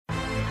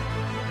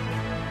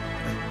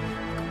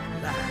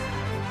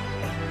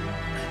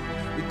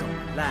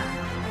live.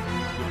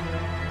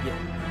 Yeah, yeah,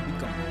 we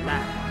going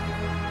live.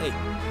 Hey,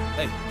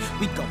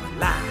 we going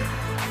live.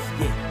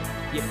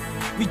 Yeah, yeah,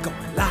 we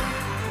going live.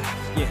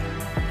 Yeah,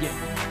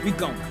 yeah, we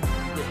going.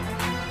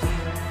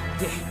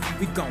 Yeah,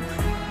 we going.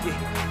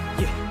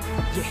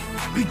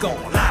 Yeah, we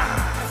going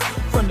live.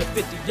 From the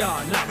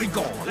 50-yard line, we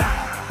going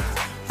live.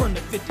 From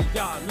the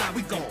 50-yard line,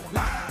 we going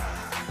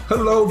live.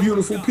 Hello,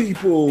 beautiful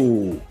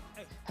people.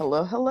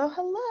 Hello, hello,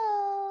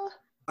 hello.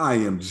 I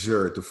am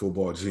Jarrett The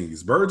Football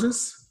Genius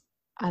Burgess.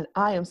 And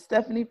I am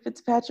Stephanie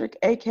Fitzpatrick,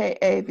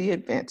 a.k.a. The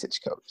Advantage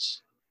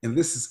Coach. And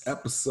this is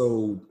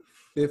episode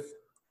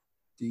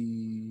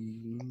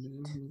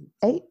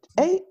 58?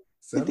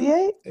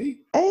 58?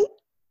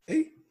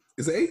 8?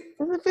 Is it 8? Is it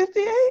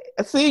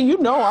 58? See, you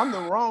know I'm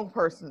the wrong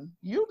person.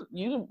 You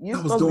I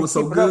was doing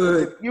so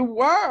good. You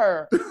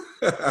were.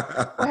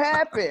 What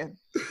happened?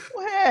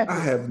 I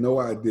have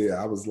no idea.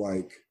 I was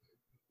like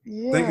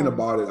thinking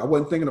about it. I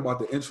wasn't thinking about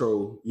the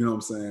intro, you know what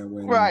I'm saying?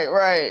 When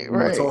right. We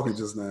were talking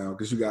just now,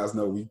 because you guys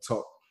know we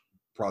talk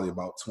probably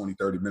about 20,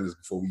 30 minutes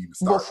before we even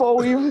start.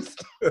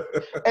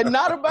 And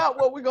not about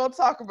what we're going to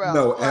talk about.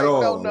 No, at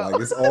all. No.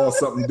 Like, it's all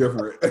something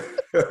different.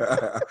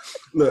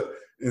 Look,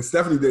 and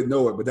Stephanie didn't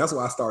know it, but that's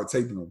why I started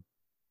taping them,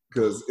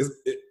 because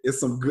it's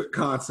some good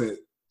content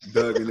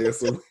dug in there.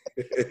 So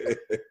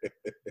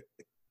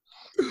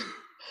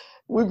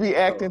we be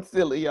acting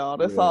silly, y'all.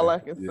 That's all I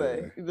can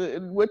say.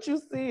 What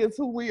you see is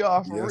who we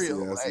are for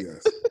real.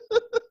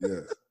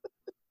 Yes.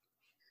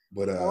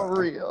 But for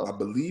real. I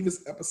believe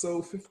it's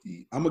episode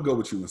 50. I'm gonna go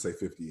with you and say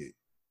 58.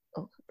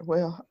 Okay.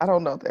 Well, I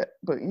don't know that,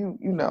 but you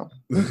know.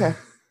 Okay.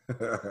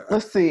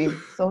 Let's see.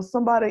 So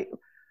somebody,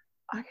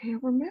 I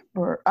can't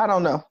remember. I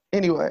don't know.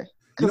 Anyway,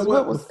 because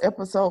what was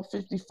episode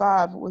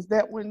 55? Was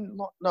that when?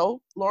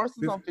 No, Lawrence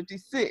is on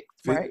 56,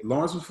 right?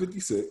 Lawrence was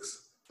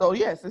 56. So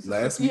yes, this is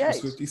last 58.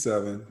 Week was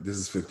 57. This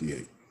is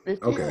 58.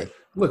 58. Okay,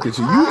 look at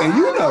you.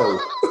 You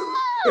know.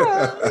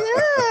 Yeah.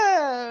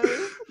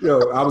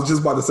 Yo, I was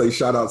just about to say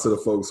shout out to the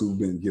folks who've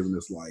been giving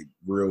us like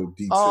real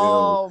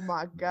detailed,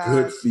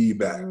 good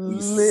feedback. We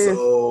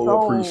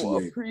so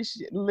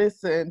appreciate.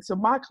 Listen to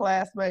my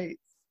classmates.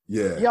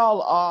 Yeah,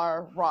 y'all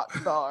are rock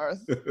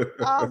stars.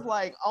 I was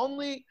like,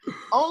 only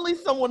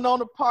someone on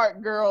the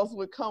park girls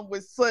would come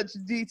with such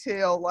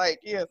detail.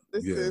 Like, yes,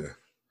 this is.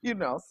 You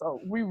know, so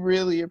we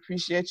really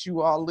appreciate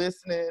you all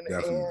listening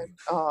and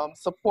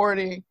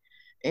supporting,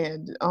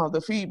 and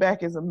the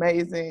feedback is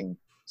amazing.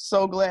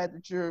 So glad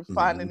that you're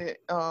finding it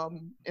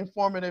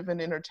informative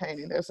and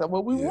entertaining. That's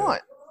what we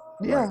want.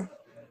 Yeah.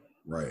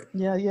 Right.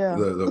 Yeah.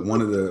 One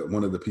of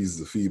the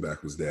pieces of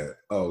feedback was that,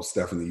 oh,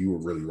 Stephanie, you were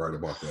really right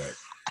about that.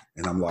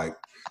 And I'm like,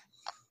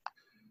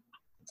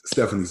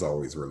 Stephanie's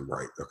always really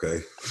right,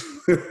 okay?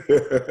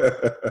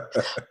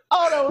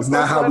 Oh, that was it's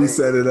not how we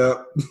set it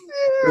up.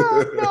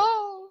 Yeah, no.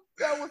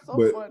 That was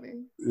so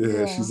funny.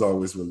 Yeah, she's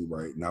always really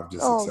right. And I've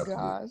just accepted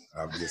it.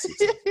 I've just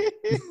accepted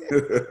it.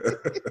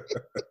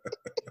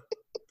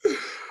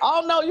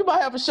 Oh, no, you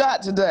might have a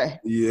shot today.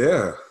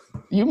 Yeah.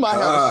 You might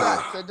have a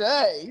shot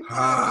today.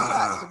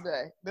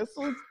 This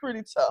one's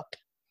pretty tough.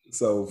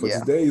 So for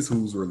today's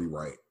Who's Really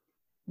Right,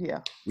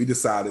 we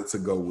decided to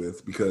go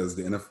with, because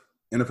the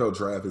NFL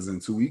draft is in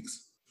 2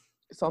 weeks.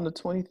 It's on the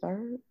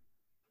 23rd.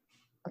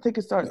 I think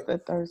it starts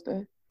that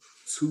Thursday.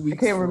 2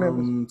 weeks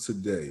from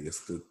today.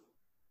 It's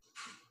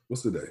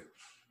what's the day?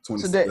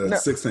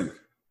 16th.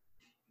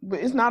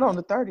 But it's not on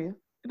the 30th.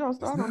 It don't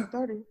start on the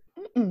 30th.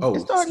 Oh,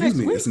 excuse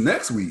me. It's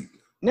next week.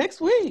 Next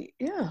week,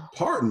 yeah.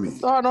 Pardon me. It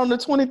start on the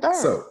 23rd.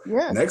 So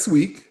next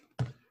week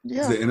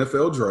is the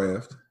NFL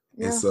draft.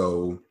 Yeah. And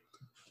so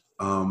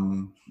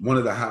one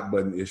of the hot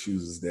button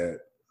issues is that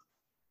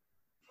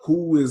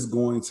who is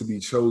going to be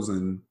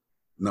chosen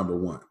number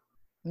one?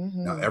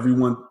 Mm-hmm. Now,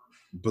 everyone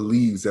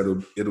believes that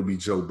it'll be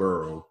Joe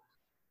Burrow,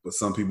 but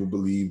some people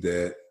believe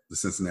that the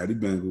Cincinnati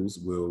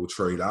Bengals will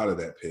trade out of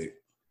that pick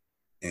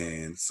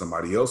and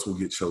somebody else will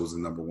get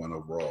chosen number one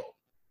overall,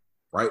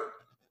 right?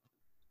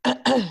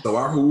 So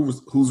our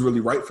who's really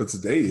right for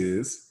today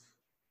is,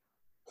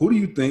 who do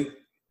you think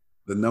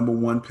the number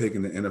one pick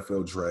in the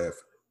NFL draft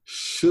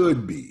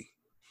should be?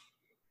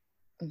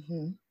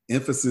 Mm-hmm.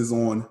 Emphasis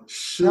on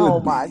should be. Oh,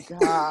 my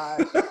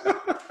gosh.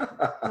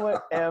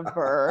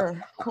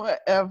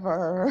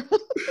 Whatever.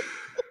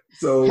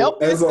 So,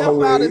 help as yourself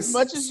always, out as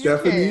much as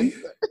Stephanie, you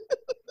can.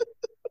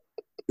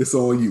 It's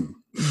on you.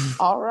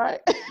 All right.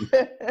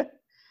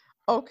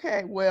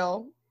 Okay,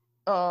 well,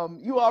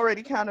 you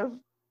already kind of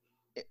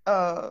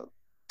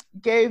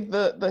gave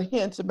the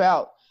hint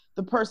about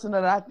the person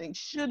that I think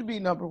should be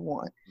number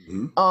one.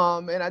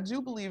 Mm-hmm. And I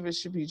do believe it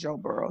should be Joe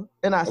Burrow.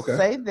 And I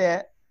say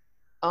that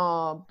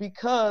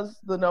because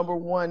the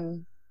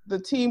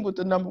team with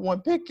the number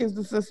one pick is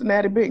the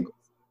Cincinnati Bengals.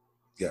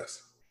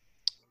 Yes.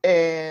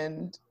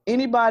 And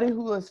anybody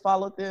who has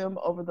followed them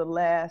over the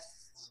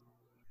last,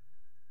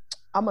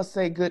 I'm going to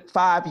say good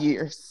 5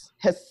 years,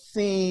 has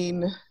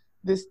seen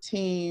this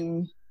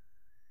team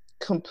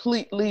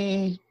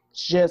completely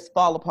just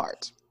fall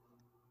apart.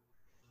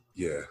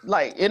 Yeah.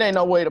 Like, it ain't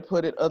no way to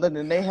put it other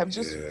than they have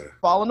just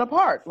fallen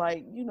apart.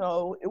 Like, you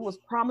know, it was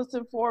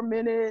promising for a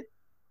minute.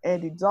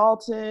 Andy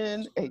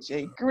Dalton,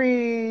 A.J.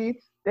 Green.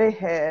 They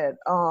had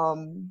my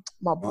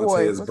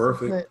boy. Montez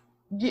Burfict.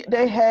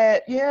 They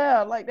had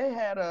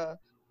a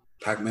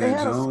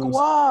Pac-Man Jones.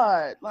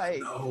 Squad.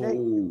 Like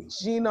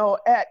Geno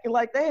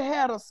like they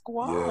had a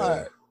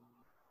squad.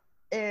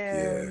 Yeah.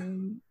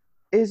 And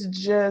it's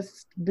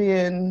just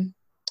been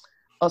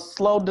a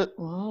slow I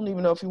don't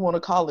even know if you want to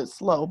call it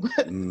slow,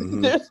 but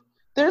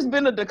there's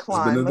been a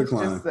decline,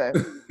 just say.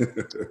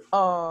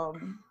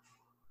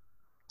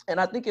 And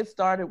I think it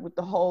started with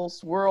the whole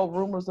swirl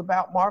rumors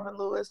about Marvin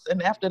Lewis.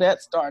 And after that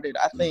started,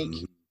 I think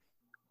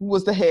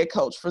was the head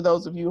coach. For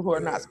those of you who are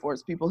not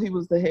sports people, he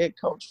was the head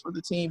coach for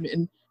the team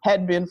and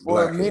had been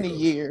for many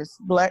years.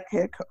 Black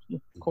head coach,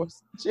 of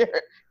course,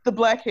 Jarrett, the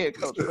black head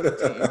coach for the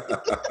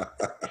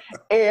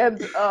team.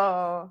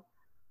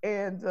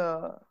 and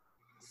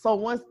so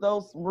once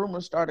those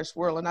rumors started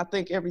swirling, I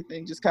think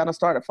everything just kind of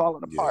started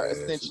falling apart,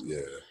 essentially.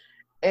 Yeah.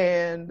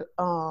 And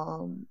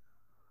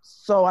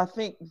so I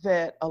think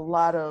that a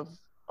lot of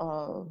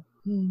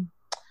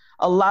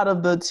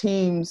the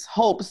team's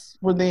hopes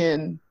were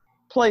then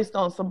placed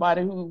on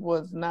somebody who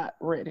was not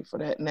ready for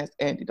that, and that's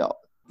Andy Dalton.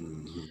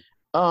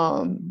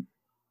 I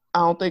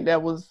don't think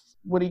that was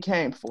what he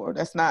came for.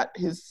 That's not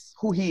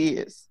who he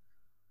is.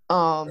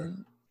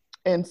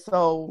 And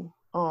so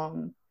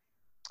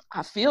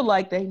I feel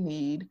like they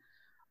need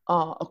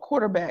a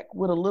quarterback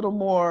with a little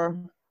more,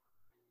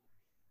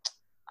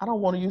 I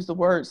don't want to use the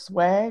word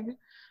swag,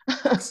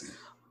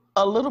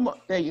 a little more,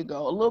 there you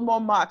go, a little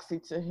more moxie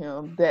to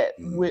him that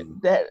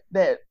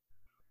that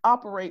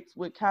operates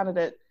with kind of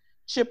that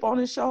chip on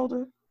his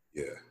shoulder.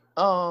 Yeah.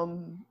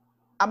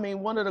 I mean,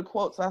 one of the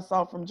quotes I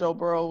saw from Joe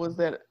Burrow was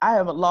that I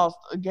haven't lost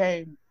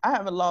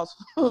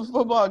a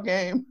football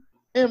game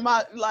in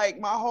my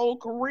whole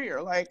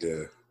career. Like,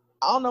 I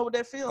don't know what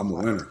that feels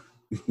like. I'm a winner.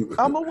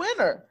 I'm a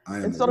winner.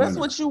 And so that's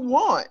what you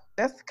want.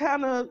 That's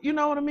kind of, you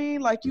know what I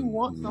mean? Like, you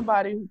want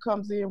somebody who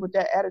comes in with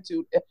that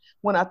attitude.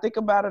 When I think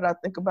about it, I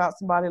think about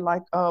somebody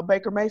like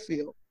Baker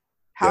Mayfield,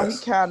 how he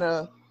kind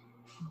of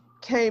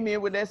came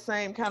in with that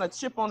same kind of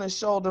chip on his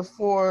shoulder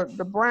for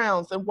the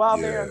Browns. And while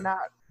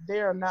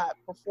they're not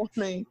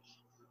performing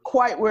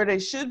quite where they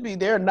should be,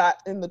 they're not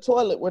in the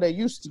toilet where they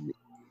used to be.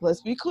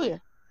 Let's be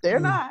clear. They're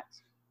not.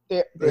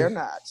 They're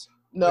not.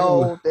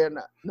 No, they're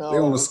not. No.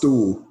 They're on a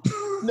stool.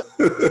 No.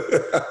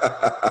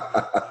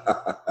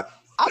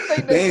 I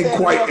think they ain't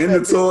quite in the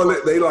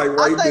toilet. They like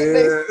right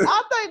there.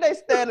 I think they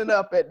standing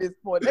up at this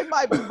point. They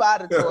might be by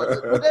the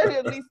toilet, but they're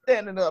at least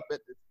standing up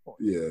at this point.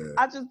 Yeah.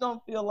 I just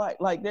don't feel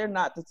like they're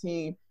not the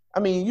team. I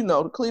mean,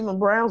 the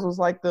Cleveland Browns was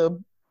like the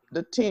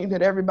team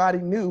that everybody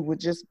knew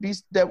would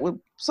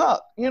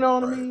suck. You know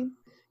what I mean?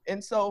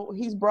 And so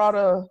he's brought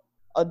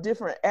a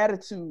different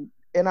attitude.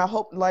 And I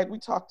hope, like we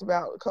talked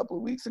about a couple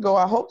of weeks ago,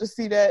 I hope to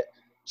see that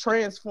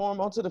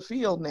transform onto the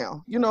field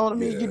now. You know what I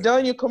mean? You've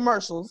done your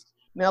commercials.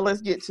 Now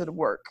let's get to the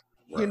work.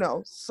 Right.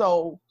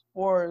 So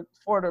for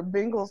the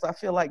Bengals, I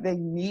feel like they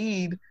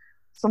need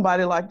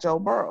somebody like Joe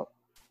Burrow.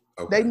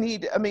 Okay. They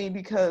need,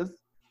 because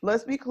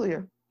let's be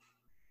clear,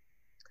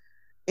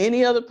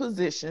 any other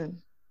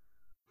position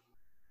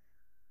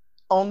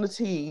on the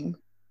team,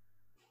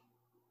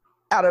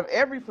 out of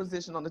every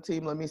position on the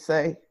team, let me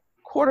say,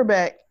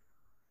 quarterback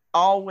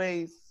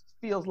always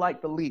feels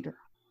like the leader.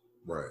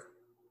 Right.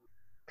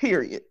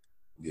 Period.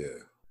 Yeah.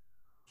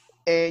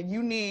 And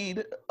you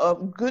need a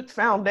good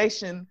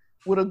foundation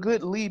with a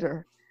good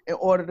leader in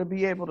order to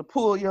be able to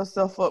pull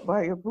yourself up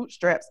by your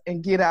bootstraps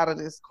and get out of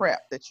this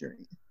crap that you're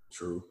in.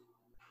 True.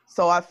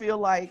 So I feel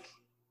like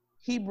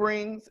he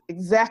brings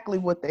exactly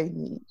what they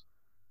need.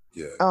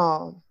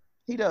 Yeah.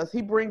 He does.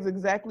 He brings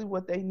exactly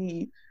what they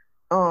need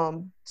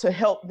to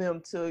help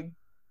them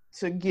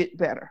to get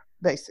better,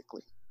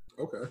 basically.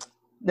 Okay.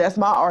 That's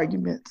my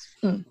argument.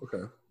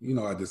 Okay.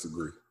 I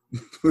disagree.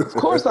 Of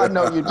course I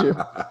know you do.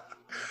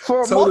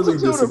 For a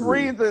multitude of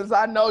reasons,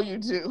 I know you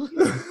do.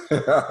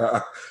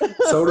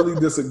 Totally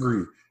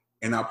disagree.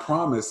 And I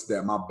promise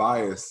that my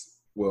bias,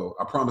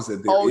 I promise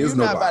that there is no bias. Oh, you're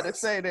not about to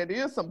say that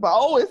there is some bias.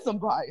 Oh, it's some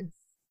bias.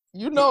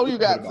 You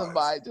got some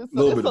bias. Just a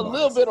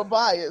little bit of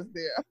bias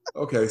there.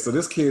 Okay, so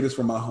this kid is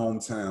from my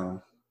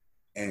hometown.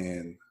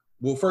 And,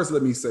 first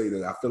let me say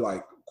that I feel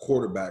like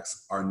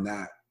quarterbacks are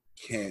not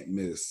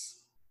can't-miss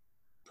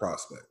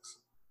prospects.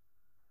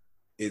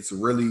 It's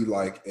really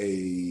like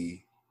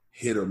a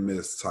hit or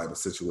miss type of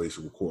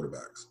situation with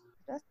quarterbacks.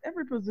 That's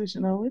every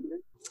position, though, isn't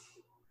it?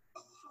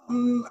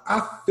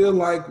 I feel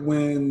like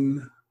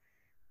when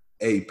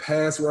a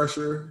pass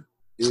rusher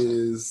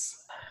is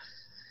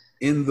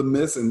in the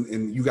miss,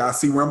 and you guys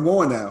see where I'm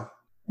going now.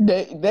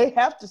 They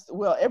have to.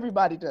 Well,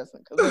 everybody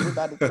doesn't, because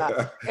everybody's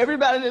not.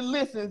 Everybody that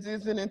listens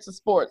isn't into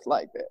sports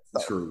like that.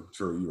 So. True.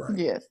 You're right.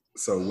 Yes.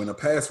 So when a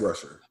pass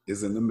rusher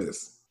is in the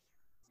miss,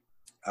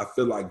 I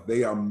feel like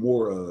they are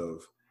more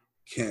of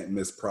can't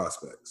miss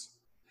prospects.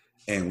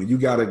 And when you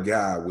got a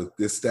guy with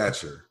this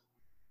stature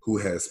who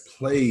has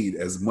played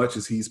as much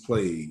as he's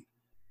played,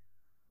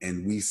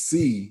 and we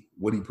see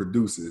what he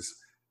produces,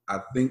 I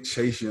think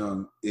Chase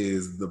Young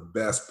is the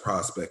best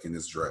prospect in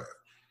this draft.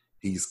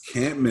 He's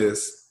can't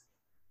miss.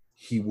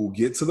 he will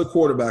get to the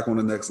quarterback on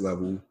the next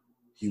level.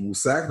 He will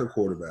sack the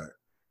quarterback.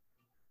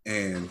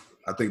 And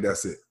I think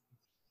that's it.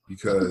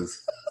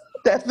 Because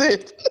that's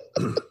it.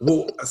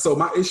 Well, so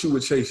my issue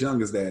with Chase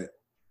Young is that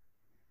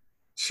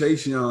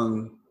Chase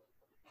Young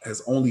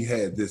has only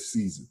had this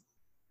season.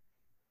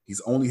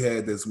 He's only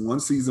had this one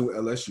season with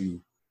LSU.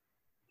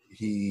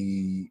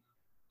 You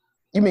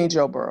mean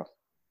Joe Burrow?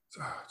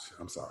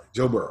 I'm sorry,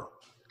 Joe Burrow.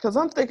 Because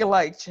I'm thinking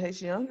like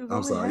Chase Young.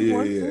 I'm sorry,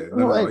 yeah.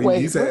 No,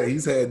 he's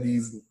had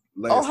these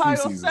last Ohio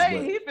few seasons.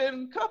 State, he's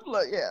been a couple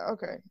of yeah.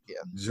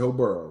 Joe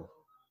Burrow,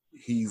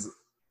 he's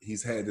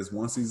had this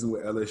one season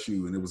with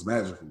LSU, and it was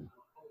magical.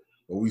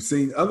 But we've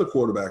seen other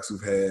quarterbacks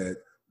who've had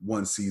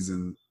one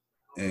season,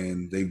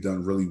 and they've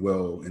done really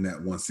well in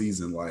that one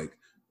season, like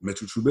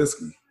Mitchell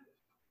Trubisky,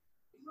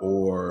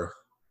 or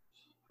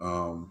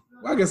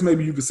I guess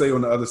maybe you could say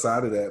on the other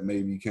side of that,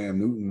 maybe Cam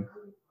Newton.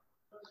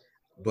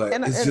 But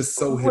it's just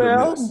so hit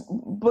or miss.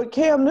 But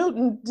Cam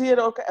Newton did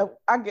okay.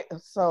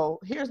 So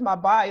here's my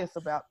bias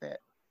about that.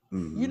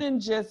 Mm-hmm. You didn't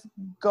just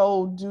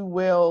go do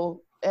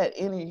well at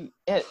any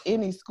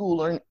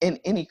school or in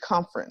any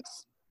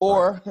conference,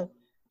 or right.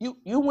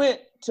 you went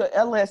to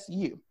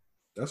LSU.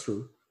 That's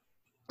true.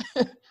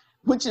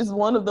 Which is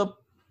one of the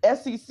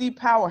SEC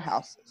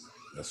powerhouses.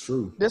 That's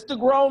true. That's the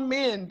grown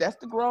men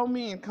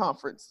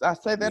conference. I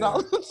say that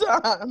all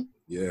the time.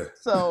 Yeah.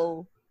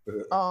 So,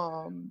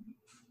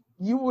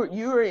 you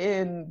were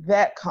in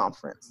that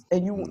conference,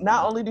 and you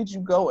not only did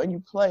you go and you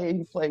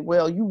played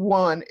well, you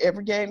won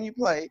every game you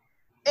played,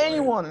 and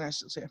you won a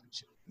national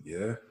championship.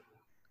 Yeah.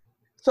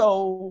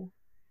 So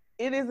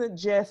it isn't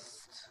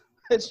just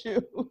that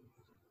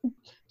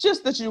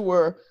you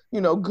were,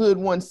 good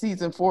one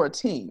season for a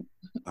team.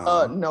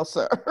 No,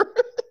 sir.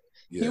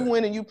 Yeah. You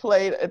went and you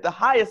played at the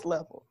highest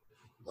level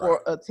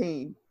for a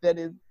team that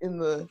is in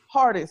the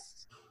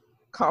hardest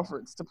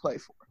conference to play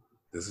for.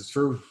 This is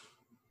true.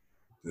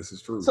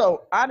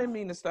 So I didn't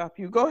mean to stop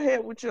you. Go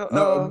ahead with your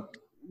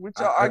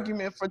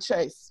argument for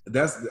Chase.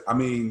 That's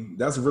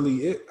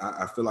really it.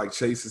 I feel like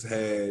Chase has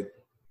had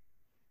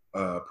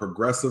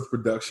progressive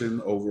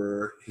production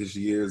over his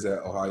years at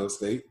Ohio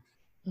State.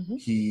 Mm-hmm.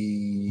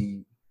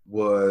 He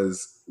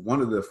was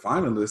one of the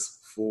finalists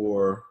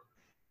for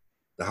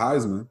the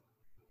Heisman.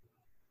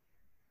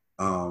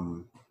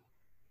 Who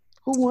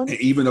won? And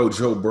even though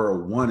Joe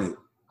Burrow won it,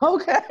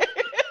 okay,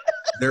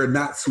 there are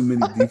not too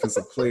many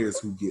defensive players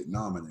who get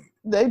nominated.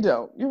 They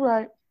don't. You're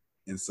right.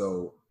 And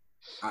so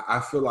I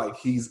feel like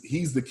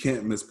he's the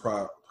can't-miss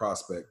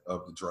prospect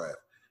of the draft.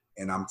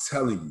 And I'm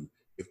telling you,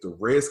 if the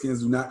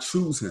Redskins do not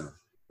choose him,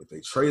 if they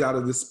trade out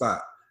of this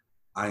spot,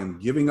 I am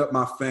giving up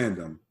my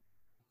fandom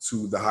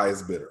to the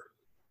highest bidder.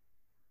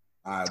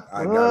 I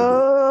gotta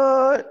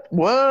do it.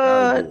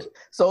 What?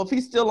 So if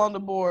he's still on the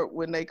board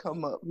when they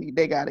come up,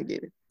 they gotta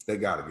get it. They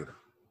gotta get him.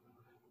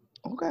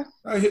 Okay.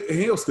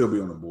 He'll still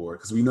be on the board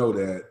because we know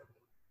that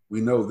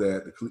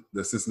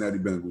the Cincinnati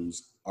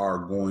Bengals are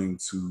going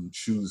to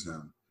choose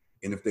him,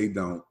 and if they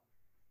don't,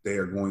 they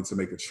are going to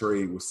make a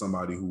trade with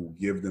somebody who will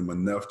give them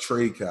enough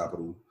trade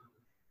capital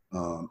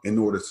in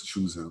order to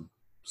choose him.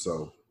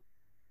 So.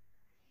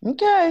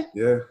 Okay.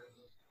 Yeah.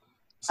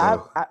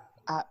 So.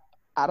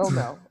 I don't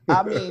know.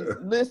 I mean,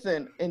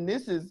 listen, and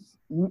this is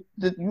we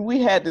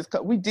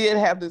did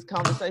have this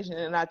conversation,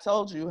 and I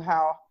told you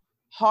how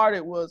hard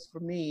it was for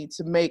me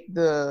to make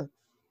the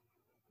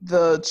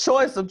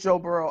choice of Joe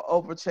Burrow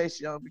over Chase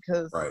Young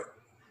because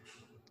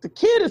the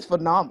kid is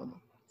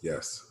phenomenal.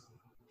 Yes.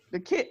 The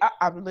kid,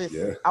 I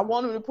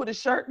want him to put his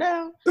shirt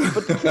down,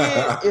 but the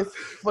kid is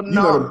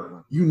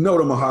phenomenal. You know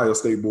them Ohio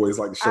State boys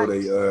like to show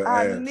they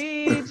I abs.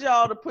 need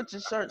y'all to put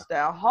your shirts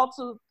down.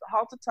 Halter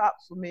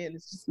tops for men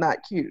is just not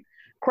cute.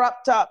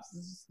 Crop tops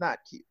is just not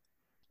cute.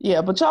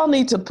 Yeah, but y'all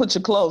need to put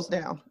your clothes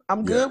down.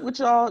 I'm good with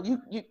y'all.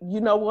 You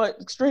know what?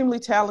 Extremely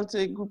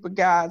talented group of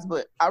guys,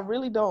 but I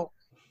really don't.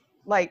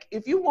 Like,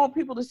 if you want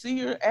people to see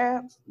your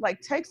abs,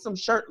 like, take some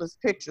shirtless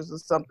pictures or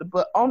something.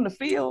 But on the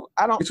field,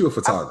 I don't. Get you a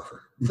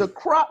photographer. The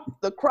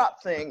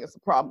crop thing is a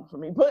problem for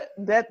me. But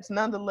that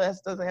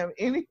nonetheless doesn't have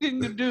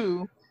anything to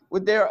do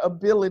with their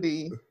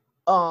ability.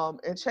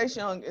 And Chase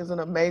Young is an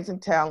amazing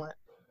talent.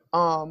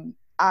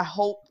 I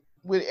hope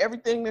with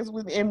everything that's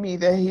within me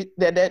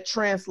that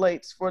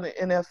translates for the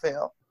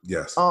NFL.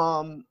 Yes.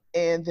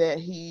 And that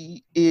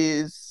he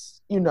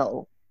is,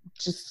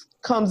 just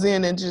comes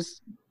in and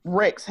just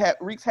wreaks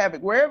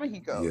havoc wherever he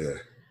goes.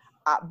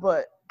 Yeah.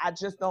 But I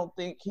just don't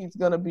think he's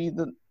going to be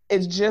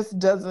it just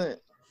doesn't,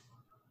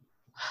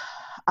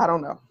 I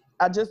don't know.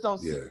 I just don't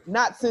see,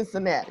 not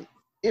Cincinnati.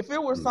 If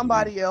it were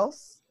somebody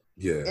else,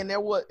 and they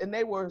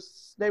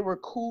were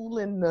cool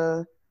in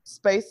the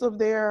space of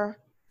their,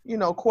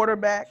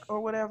 quarterback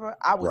or whatever,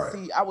 I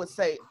would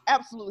say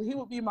absolutely he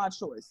would be my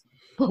choice.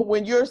 But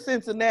when you're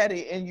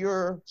Cincinnati and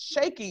you're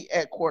shaky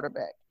at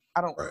quarterback,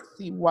 I don't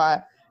see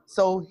why.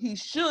 So he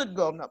should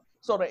go number.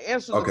 So to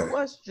answer the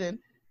question,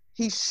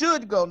 he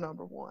should go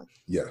number one.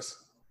 Yes.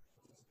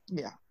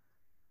 Yeah.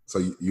 So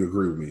you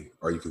agree with me?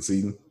 Are you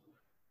conceding?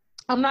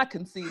 I'm not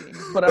conceding,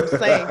 but I'm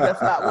saying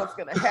that's not what's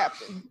going to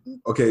happen.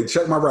 Okay,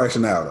 check my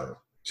rationale, though.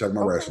 Check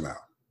my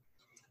rationale.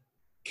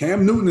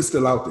 Cam Newton is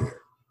still out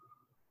there.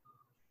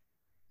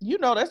 You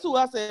know, that's who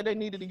I said they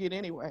needed to get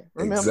anyway.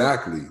 Remember?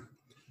 Exactly.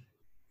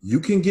 You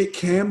can get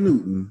Cam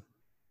Newton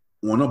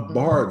on a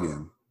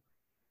bargain,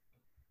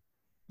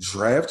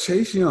 draft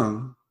Chase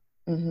Young,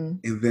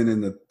 and then in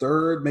the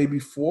third, maybe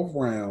fourth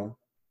round,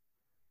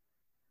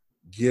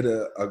 get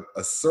a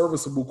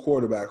serviceable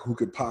quarterback who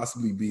could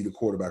possibly be the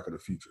quarterback of the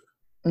future.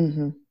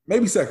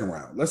 Maybe second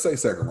round. Let's say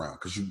second round,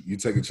 because you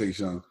take a Chase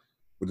Young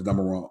with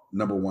the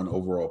number one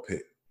overall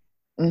pick.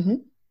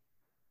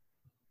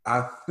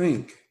 I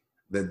think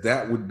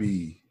that would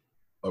be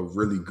a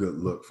really good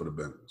look for the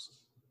Bengals.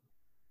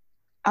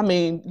 I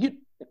mean,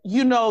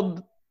 you know,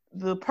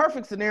 the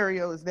perfect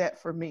scenario is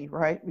that for me,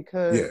 right?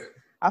 Because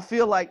I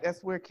feel like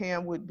that's where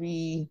Cam would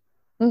be.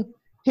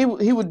 He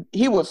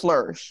would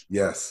flourish.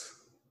 Yes.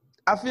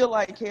 I feel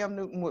like Cam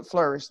Newton would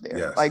flourish there.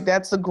 Yes. Like,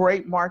 that's a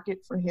great market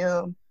for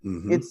him.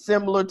 It's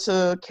similar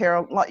to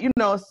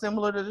it's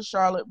similar to the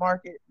Charlotte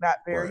market, not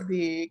very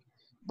big,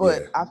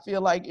 but I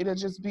feel like it'll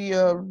just be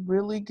a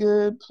really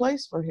good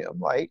place for him.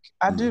 Like,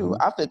 I do.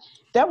 I think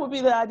that would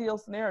be the ideal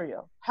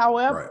scenario.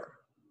 However,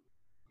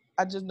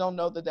 I just don't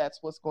know that that's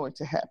what's going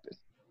to happen.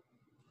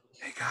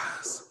 Hey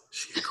guys,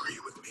 she agreed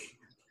with me.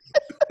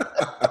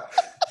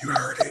 You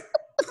heard it.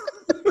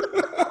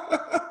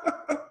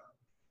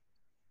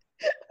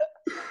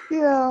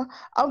 Yeah,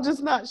 I'm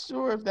just not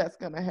sure if that's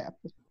going to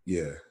happen.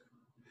 Yeah.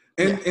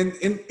 And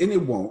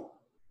it won't.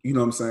 You know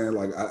what I'm saying?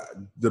 Like,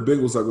 the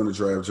Bengals are going to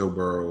draft Joe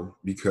Burrow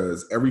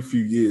because every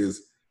few years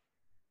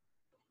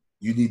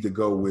you need to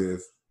go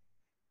with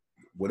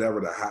whatever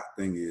the hot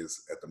thing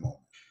is at the moment.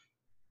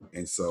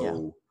 And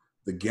so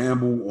the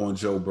gamble on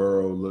Joe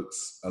Burrow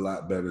looks a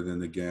lot better than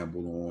the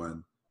gamble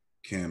on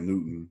Cam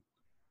Newton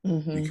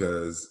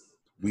because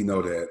we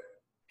know that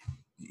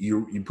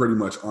you pretty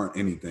much aren't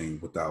anything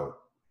without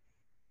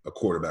a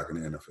quarterback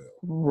in the NFL.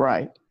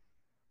 Right.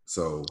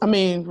 So, I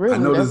mean, really, I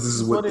know this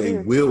is what they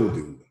will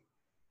do.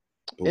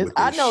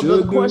 I know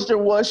the question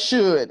was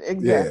should.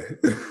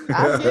 Exactly.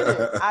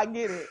 Yeah. I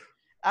get it.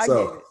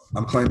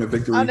 I'm claiming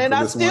victory and for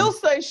I this still one.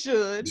 say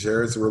should.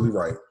 Jarrett's really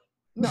right.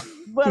 No,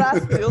 but I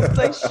still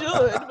say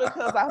should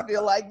because I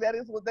feel like that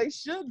is what they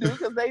should do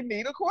because they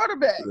need a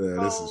quarterback.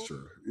 Yeah, this is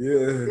true.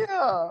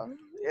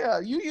 Yeah.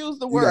 You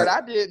used the word.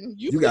 I didn't.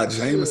 You got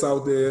Jameis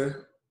out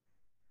there.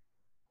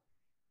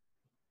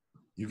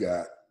 You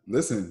got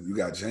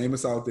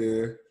Jameis out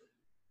there.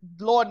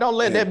 Lord, don't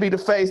let that be the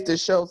face that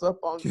shows up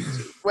on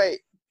YouTube. Wait.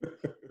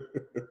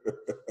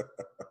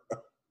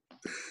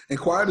 And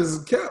quiet as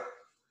it's kept.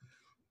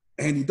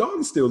 Andy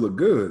Dalton still look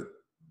good.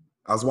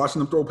 I was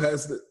watching him throw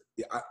past it.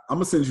 I'm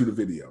going to send you the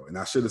video, and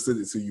I should have sent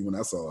it to you when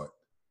I saw it.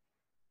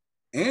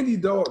 Andy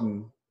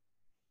Dalton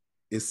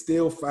is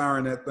still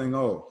firing that thing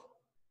off.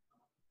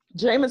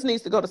 Jameis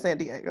needs to go to San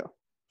Diego.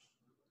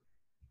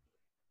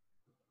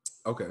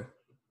 Okay.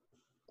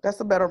 That's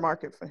a better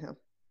market for him.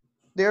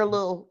 He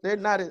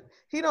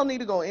don't need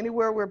to go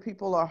anywhere where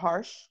people are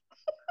harsh.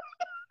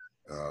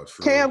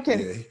 True. Cam can.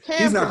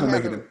 He's not going to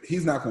make it.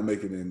 He's not going to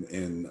make it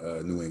in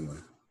New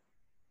England.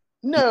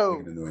 No.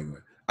 In New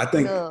England. I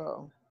think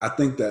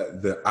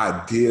that the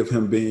idea of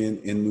him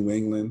being in New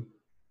England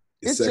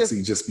is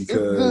sexy just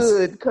because. It's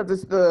good because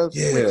it's the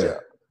switch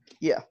up.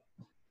 Yeah.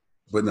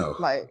 But no.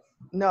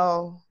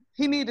 No.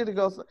 He needed to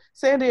go.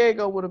 San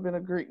Diego would have been a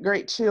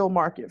great chill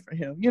market for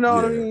him. You know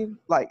what I mean?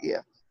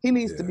 He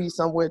needs to be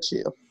somewhere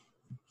chill.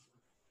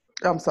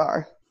 I'm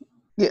sorry.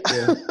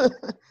 Yeah.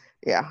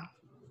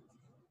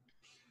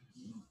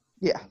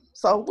 Yeah.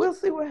 So we'll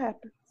see what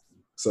happens.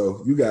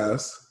 So you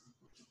guys,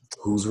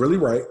 who's really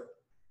right?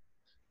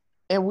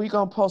 And we're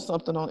going to post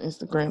something on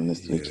Instagram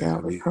this week.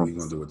 We're going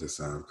to do it this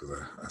time because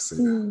I said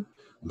that.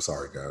 I'm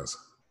sorry, guys.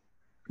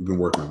 We've been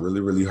working really,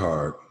 really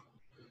hard.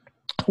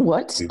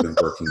 What? We've been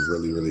working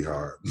really, really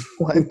hard.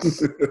 What?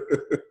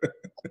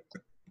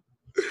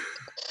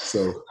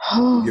 So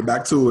get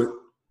back to it.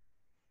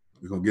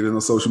 We're going to get it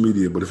on social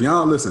media. But if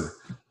y'all don't listen,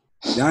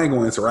 y'all ain't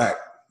going to interact.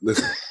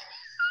 Listen,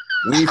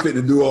 we ain't fit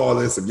to do all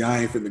this if y'all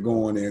ain't fit to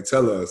go on there and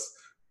tell us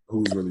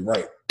who's really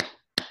right.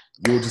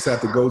 You'll just have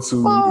to go to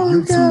the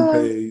YouTube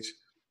page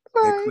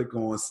and click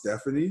on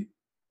Stephanie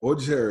or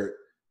Jarrett,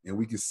 and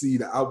we can see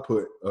the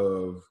output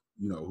of,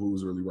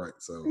 who's really right.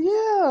 So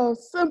yeah,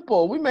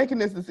 simple. We're making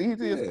this as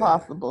easy as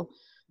possible.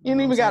 You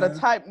ain't even got to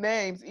type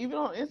names. Even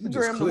on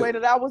Instagram, the way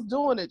that I was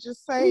doing it,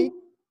 just say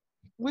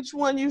which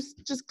one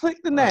just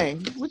click the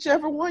name,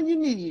 whichever one you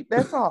need.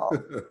 That's all.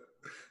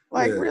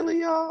 Really,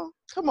 y'all?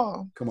 Come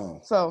on.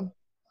 So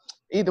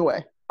either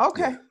way.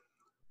 Okay.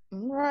 Yeah.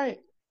 All right.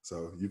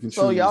 So you can choose.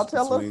 So y'all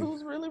tell us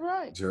who's really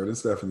right. Jarrett and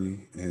Stephanie.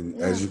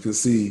 And as you can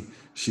see,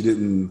 she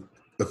didn't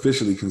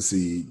officially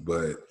concede,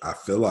 but I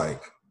feel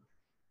like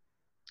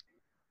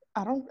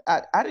I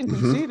didn't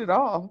concede at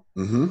all.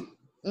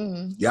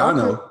 Yeah, I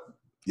know.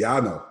 Yeah, I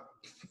know.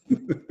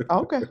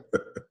 Okay.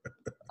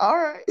 All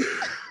right.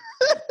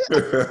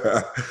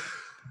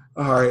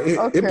 All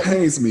right. It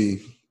pains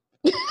me.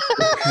 It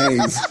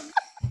pains.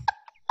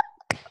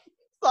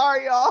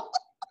 Sorry, y'all.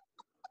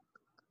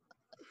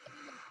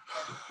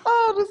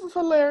 Oh, this is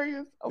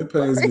hilarious. It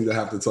pains me to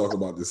have to talk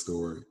about this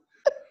story.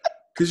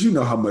 Because you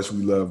know how much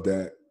we love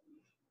Dak.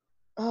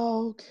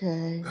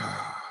 Okay.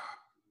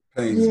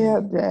 Pains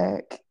me.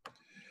 Dak.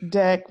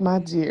 Dak, my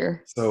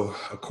dear. So,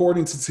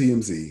 according to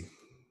TMZ,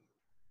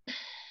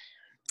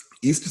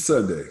 Easter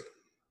Sunday,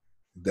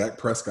 Dak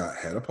Prescott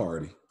had a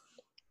party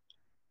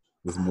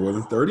with more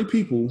than 30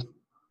 people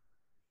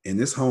in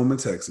his home in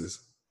Texas,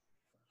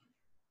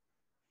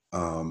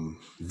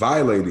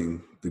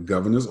 violating the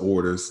governor's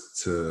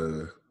orders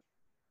to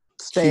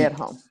stay at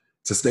home.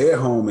 To stay at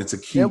home and to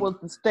keep. There was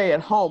the stay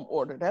at home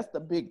order. That's the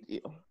big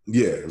deal.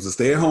 Yeah, it was a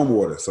stay at home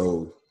order.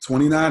 So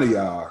 29 of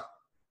y'all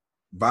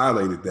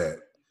violated that,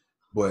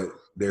 but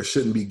there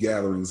shouldn't be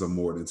gatherings of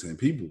more than 10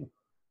 people.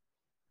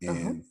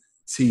 And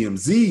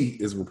TMZ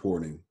is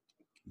reporting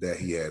that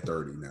he had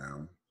 30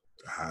 now.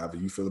 However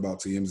you feel about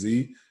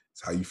TMZ,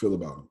 it's how you feel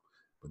about him.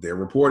 But they're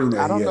reporting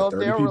that he had 30 people. I don't know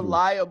if they're a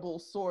reliable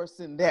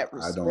source in that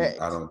respect.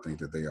 I don't think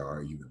that they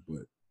are either.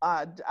 But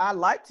I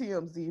like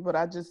TMZ, but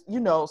I just,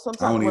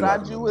 sometimes what I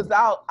do is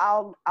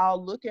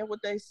I'll look at what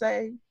they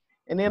say,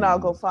 and then I'll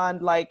go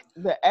find like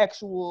the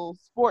actual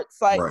sports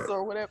sites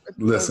or whatever.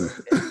 Listen,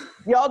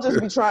 y'all just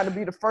be trying to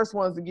be the first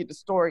ones to get the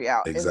story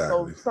out.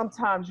 Exactly. And so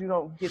sometimes you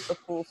don't get the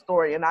full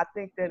story. And I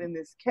think that in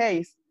this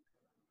case,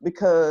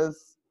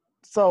 because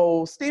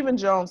Stephen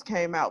Jones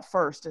came out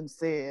first and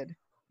said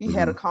he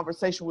had a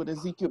conversation with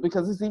Ezekiel,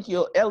 because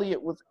Ezekiel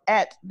Elliott was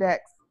at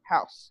Dak's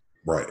house.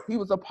 Right. He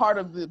was a part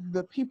of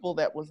the people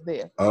that was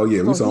there. Oh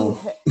yeah, we saw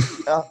him.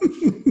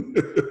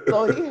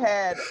 So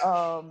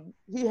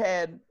he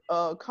had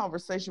a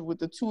conversation with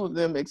the two of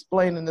them,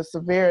 explaining the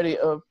severity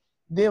of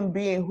them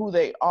being who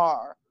they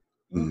are.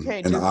 You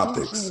can't just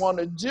do what you want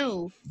to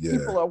do. Yeah.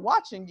 People are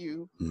watching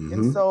you.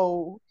 And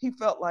so he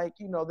felt like,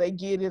 they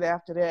get it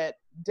after that.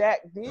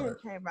 Dak then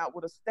came out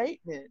with a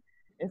statement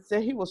and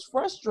said he was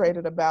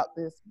frustrated about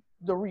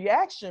the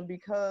reaction,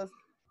 because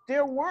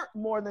there weren't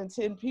more than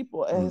 10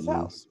 people at his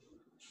house.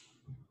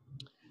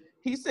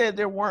 He said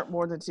there weren't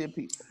more than 10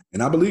 people.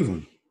 And I believe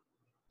him.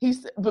 He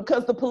said,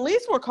 because the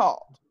police were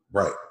called.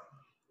 Right.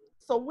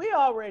 So we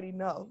already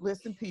know,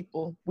 listen,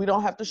 people, we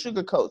don't have to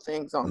sugarcoat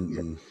things on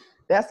here.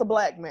 That's a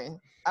black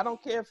man. I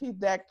don't care if he's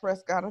Dak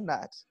Prescott or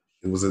not.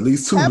 It was at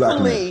least two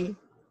black men.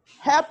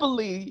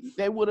 Happily,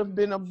 they would have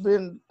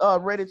been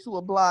ready to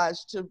oblige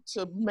to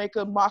make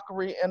a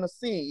mockery and a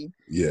scene.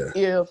 Yeah.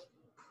 If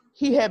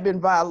he had been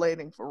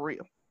violating for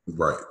real.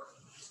 Right.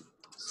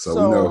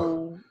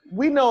 So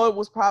we know it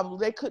was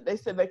probably they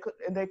said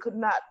they could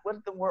not, what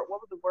were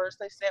the words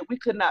they said? We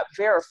could not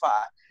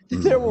verify that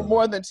there were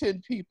more than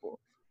 10 people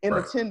in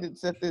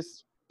attendance at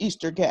this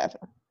Easter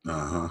gathering.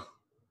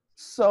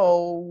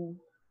 So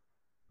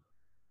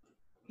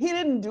he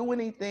didn't do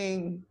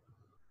anything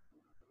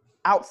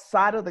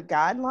outside of the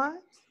guidelines.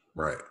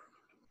 Right.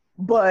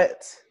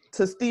 But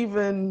to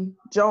Stephen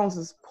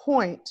Jones's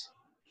point,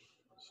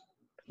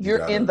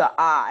 you're in the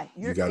eye.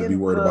 You got to be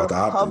worried about the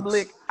optics.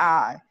 Public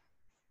eye.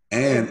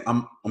 And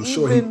I'm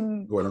sure he.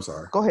 Go ahead. I'm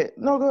sorry. Go ahead.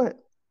 No, go ahead.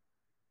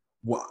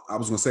 Well, I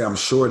was going to say, I'm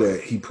sure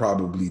that he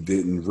probably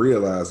didn't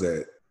realize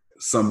that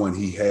someone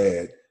he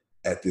had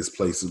at this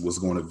place was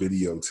going to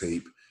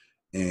videotape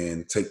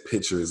and take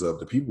pictures of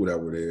the people that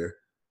were there.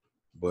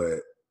 But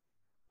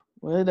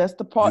that's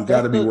the part. You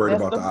got to be worried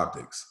about the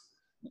optics.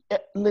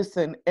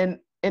 Listen, and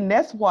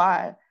that's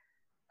why.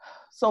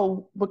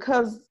 So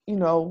because,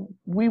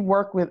 we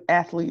work with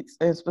athletes,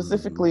 and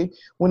specifically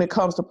when it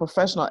comes to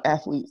professional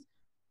athletes,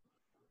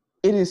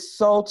 it is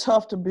so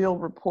tough to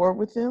build rapport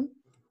with them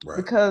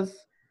because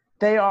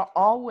they are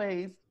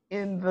always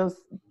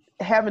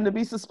having to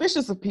be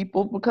suspicious of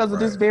people because of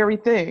this very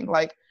thing.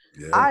 Like,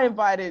 I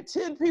invited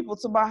 10 people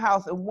to my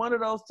house, and one of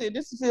those 10,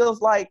 this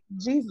feels like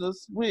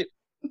Jesus with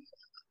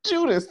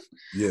Judas.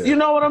 Yeah. You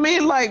know what I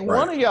mean? Like,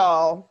 one of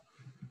y'all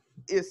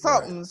is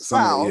something's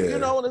foul.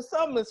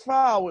 Something is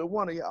foul with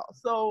one of y'all.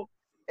 So,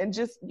 and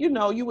just, you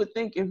would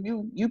think if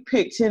you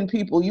pick 10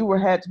 people, you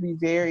had to be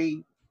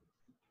very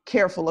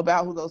careful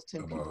about who those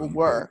 10 people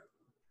were.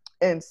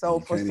 And so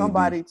for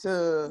somebody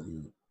to,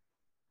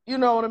 you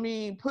know what I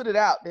mean, put it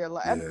out there,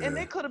 like, and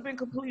they could have been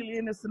completely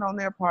innocent on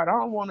their part. I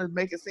don't want to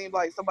make it seem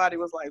like somebody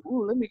was like,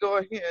 ooh, let me go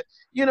ahead.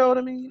 You know what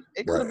I mean?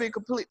 It could have been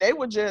complete. They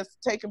were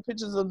just taking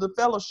pictures of the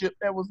fellowship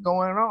that was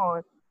going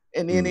on.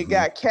 And then it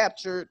got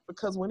captured,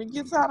 because when it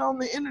gets out on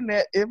the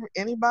internet,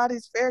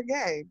 anybody's fair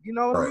game. You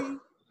know what I mean?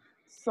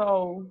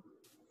 So,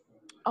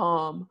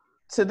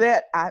 to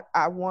that,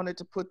 I wanted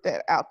to put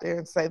that out there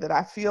and say that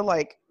I feel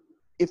like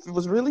if it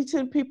was really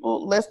 10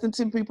 people, less than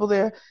 10 people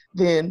there,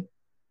 then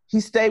he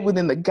stayed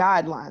within the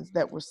guidelines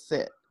that were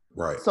set.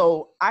 Right.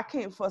 So I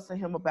can't fuss at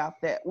him about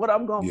that. What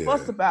I'm going to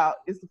fuss about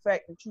is the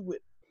fact that you would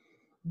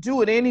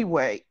do it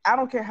anyway. I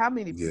don't care how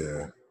many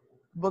people,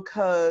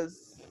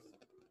 because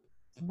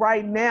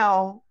right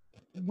now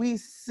we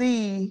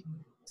see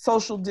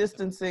social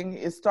distancing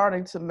is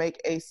starting to make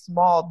a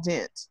small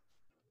dent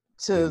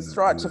to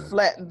start to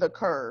flatten the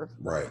curve.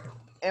 Right.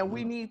 And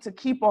we need to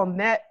keep on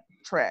that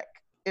track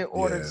in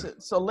order to,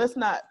 so let's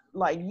not,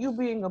 like, you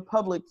being a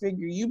public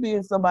figure, you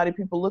being somebody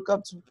people look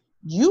up to,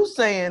 You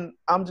saying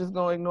I'm just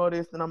gonna ignore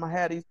this and I'm gonna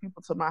have these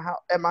people to my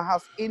house at my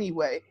house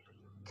anyway,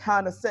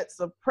 kind of sets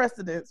a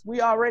precedence.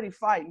 We already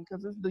fighting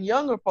because it's the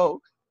younger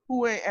folk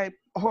who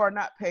are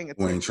not paying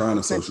attention. Who ain't trying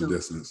to social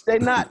distance. They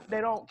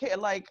don't care.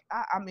 Like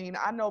I mean,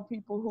 I know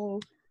people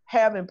who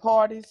having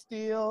parties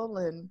still,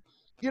 and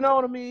you know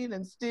what I mean,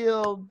 and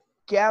still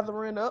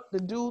gathering up the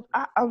dude.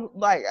 I'm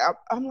like,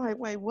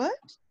 wait, what?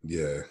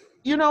 Yeah.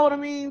 You know what I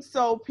mean?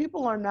 So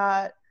people are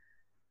not.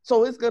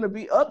 So it's going to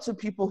be up to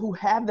people who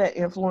have that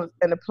influence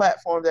and the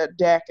platform that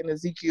Dak and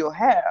Ezekiel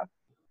have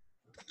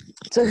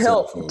to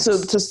help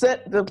to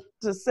set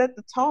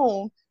the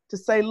tone, to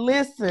say,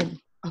 listen,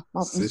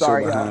 I'm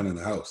sorry, your behind in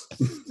the house.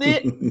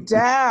 Sit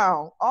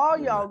down. All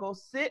y'all go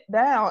sit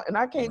down. And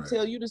I can't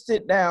tell you to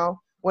sit down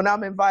when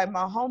I'm inviting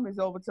my homies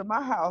over to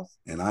my house.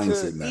 And I ain't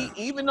sitting down.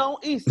 Even on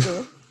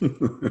Easter.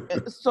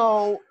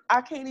 So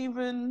I can't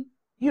even,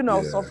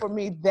 so for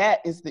me,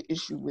 that is the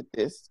issue with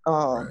this.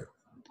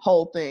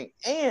 Whole thing.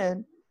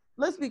 And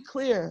let's be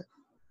clear,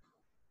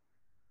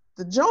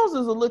 the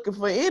Joneses are looking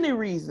for any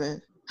reason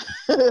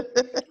to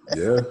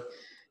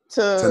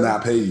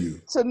not pay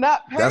you.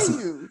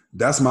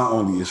 That's my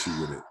only issue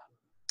with it.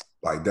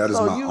 Like that is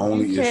my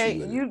only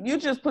issue with it. You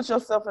just put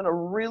yourself in a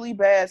really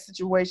bad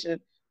situation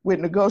with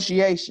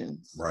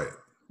negotiations. Right.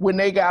 When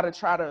they gotta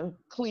try to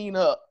clean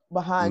up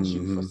behind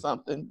you for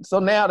something. So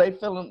now they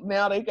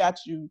got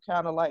you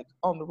kind of like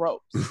on the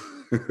ropes.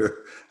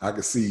 I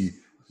can see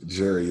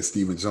Jerry and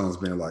Stephen Jones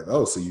being like,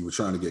 "Oh, so you were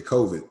trying to get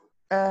COVID?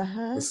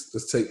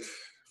 Let's take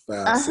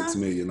 $5-6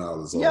 million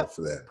off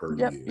for that per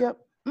year." Yep.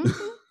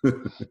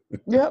 Mm-hmm.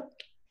 Yep.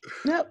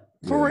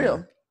 For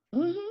real.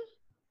 Mm-hmm.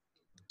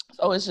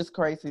 So it's just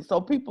crazy. So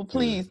people,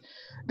 please,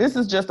 this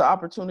is just an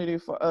opportunity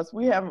for us.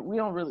 We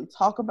don't really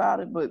talk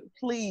about it, but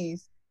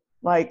please,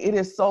 like, it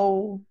is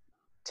so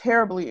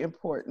terribly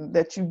important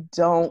that you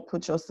don't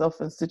put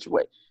yourself in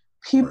situations.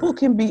 People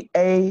can be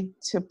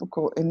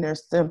atypical in their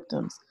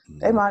symptoms.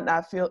 They might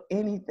not feel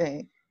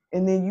anything,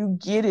 and then you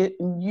get it,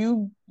 and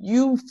you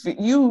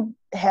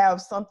have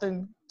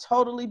something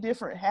totally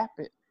different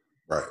happen.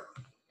 Right.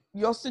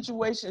 Your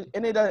situation,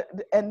 and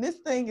this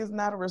thing is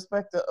not a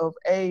respecter of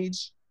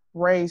age,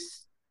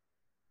 race,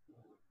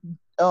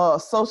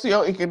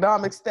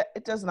 socioeconomic status.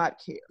 It does not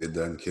care. It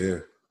doesn't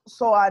care.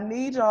 So I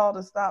need y'all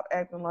to stop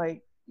acting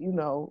like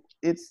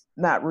it's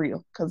not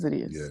real, because it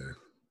is. Yeah.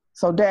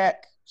 So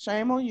Dak,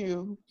 shame on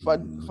you for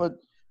that.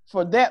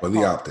 For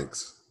the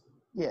optics.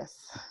 Yes,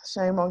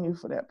 shame on you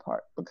for that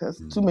part,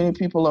 because too many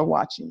people are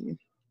watching you,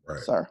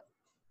 sir.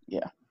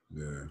 Yeah.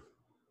 Yeah.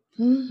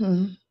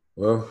 Mm-hmm.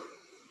 Well,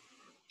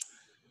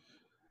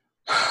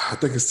 I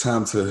think it's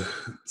time to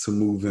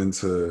move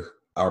into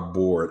our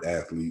bored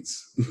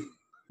athletes.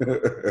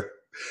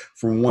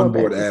 From one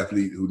bored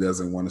athlete who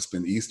doesn't want to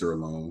spend Easter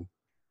alone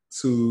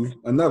to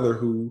another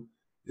who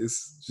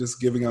is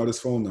just giving out his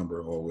phone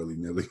number all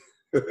willy-nilly.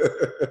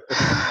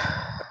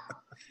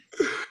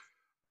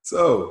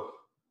 So,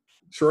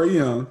 Tre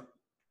Young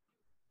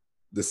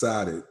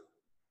decided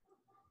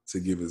to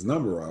give his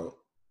number out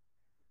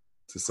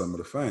to some of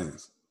the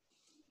fans.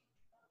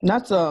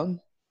 Not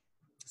some.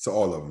 So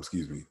all of them,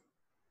 excuse me.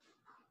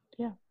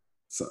 Yeah.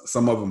 So,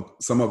 some of them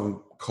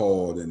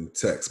called and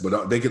text,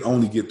 but they could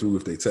only get through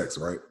if they text,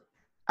 right?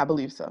 I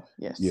believe so.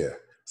 Yes. Yeah.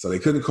 So they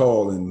couldn't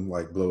call and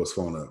like blow his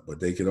phone up, but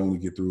they could only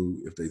get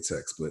through if they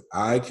text. But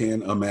I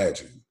can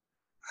imagine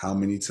how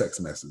many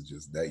text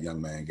messages that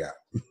young man got.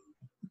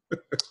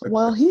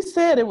 Well, he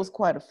said it was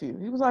quite a few.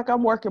 He was like,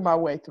 I'm working my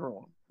way through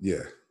them.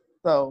 Yeah.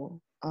 So,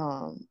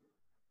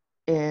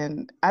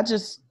 and I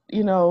just,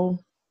 it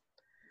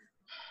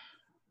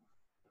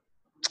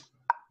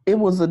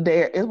was a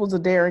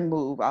daring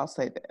move. I'll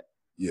say that.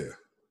 Yeah.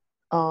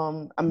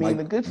 I mean,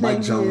 the good thing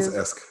Mike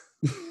Jones-esque.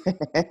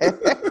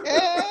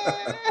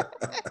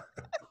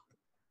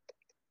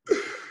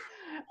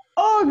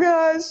 Oh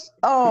gosh.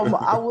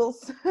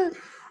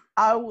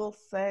 I will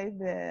say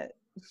that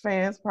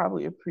fans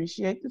probably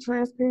appreciate the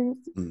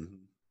transparency.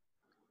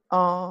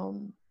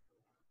 Mm-hmm.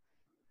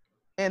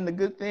 And the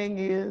good thing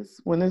is,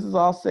 when this is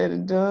all said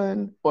and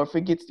done, or if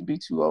it gets to be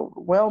too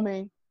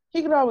overwhelming,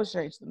 he could always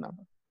change the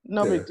number.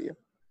 No big deal.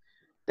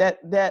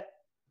 That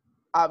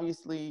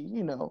obviously,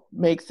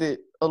 makes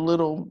it a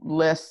little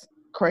less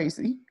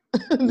crazy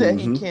that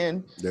he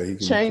can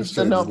change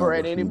the number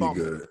at any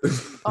moment.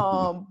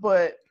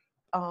 But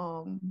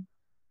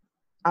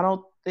I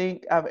don't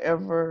think I've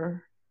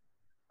ever,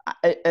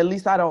 at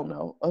least I don't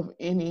know of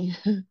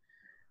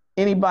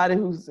anybody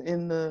who's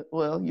in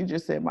you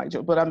just said Mike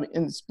Joe, but I'm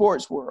in the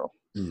sports world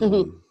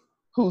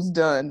who's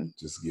done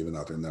just giving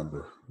out their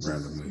number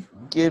randomly,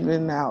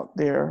 giving out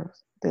their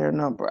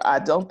number. I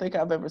don't think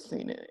I've ever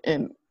seen it,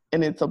 and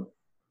it's a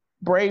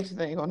brave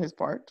thing on his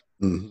part,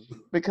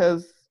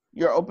 because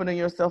you're opening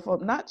yourself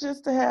up not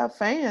just to have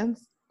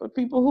fans, but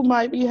people who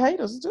might be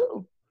haters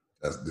too.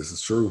 This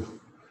is true.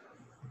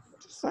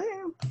 Just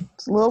saying,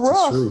 it's a little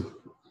rough. True.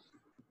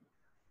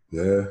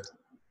 Yeah,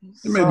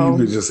 and maybe you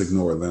could just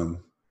ignore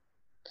them.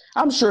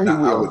 I'm sure he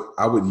will.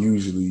 I would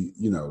usually,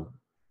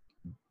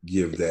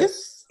 give that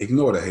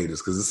ignore the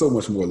haters because there's so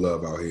much more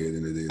love out here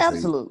than it is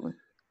absolutely hate.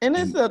 And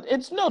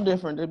it's no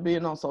different than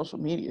being on social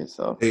media.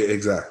 So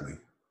exactly.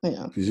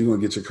 Yeah. Because you're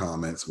going to get your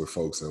comments where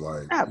folks are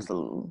like,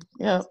 absolutely.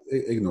 Yeah.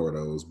 Ignore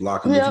those.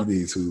 Block them if you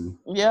need to.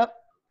 Yep.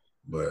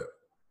 But,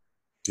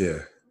 yeah.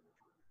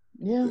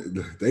 Yeah.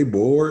 They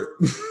bored.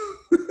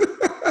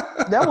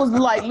 That was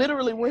like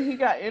literally when he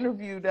got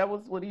interviewed, that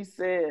was what he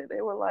said.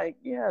 They were like,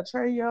 yeah,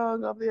 Tre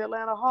Young of the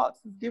Atlanta Hawks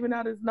is giving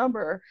out his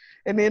number.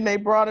 And then they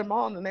brought him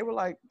on and they were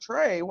like,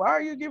 Tre, why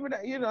are you giving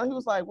that? You know, he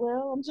was like,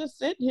 well, I'm just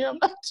sitting here. I'm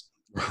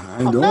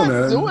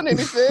not doing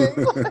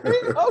anything. Like,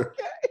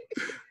 okay.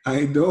 I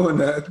ain't doing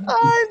that.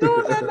 I ain't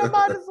doing that. I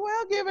might as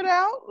well give it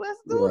out. Let's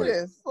do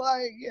this.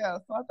 Like, yeah.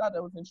 So I thought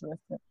that was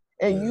interesting.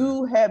 And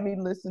you had me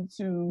listen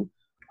to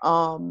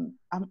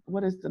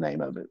what is the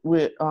name of it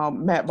with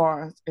Matt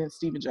Barnes and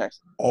Steven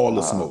Jackson? All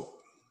the Smoke.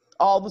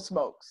 All the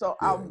Smoke. So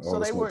so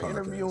they were podcast.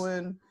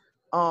 interviewing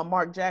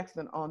Mark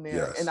Jackson on there,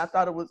 yes. and I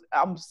thought it was.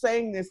 I'm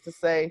saying this to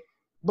say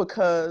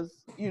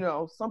because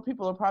some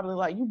people are probably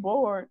like, you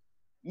bored.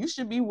 You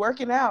should be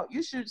working out.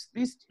 You should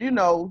be,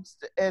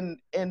 and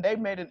they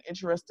made an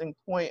interesting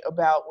point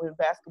about when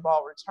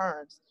basketball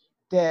returns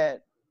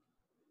that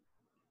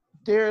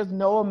there's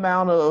no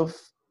amount of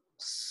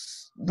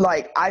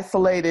like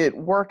isolated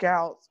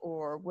workouts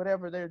or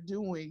whatever they're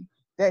doing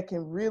that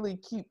can really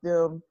keep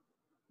them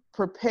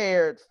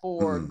prepared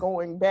for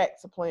going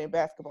back to playing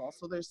basketball.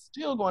 So they're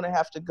still going to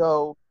have to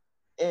go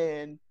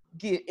and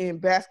get in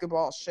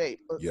basketball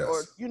shape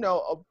or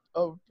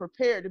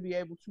prepared to be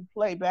able to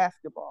play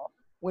basketball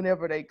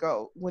whenever they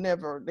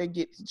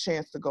get the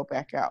chance to go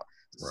back out.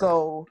 Right.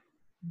 So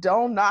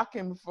don't knock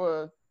him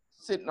for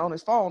sitting on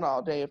his phone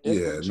all day if that's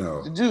what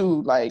you to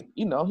do. Like,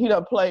 he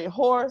done played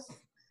horse.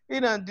 He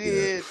done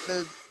did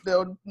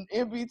the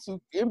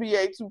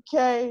NBA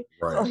 2K.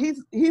 Right. So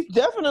he's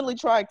definitely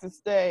trying to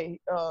stay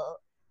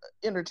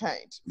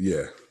entertained.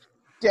 Yeah.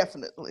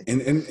 Definitely.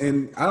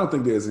 And I don't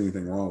think there's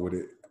anything wrong with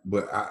it.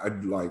 But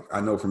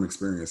I know from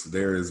experience,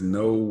 there is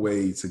no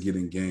way to get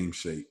in game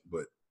shape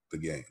but the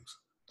games.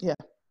 Yeah.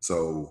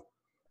 So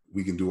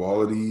we can do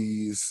all of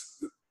these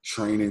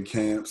training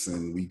camps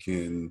and we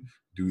can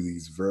do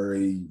these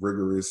very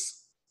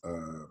rigorous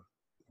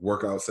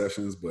workout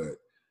sessions, but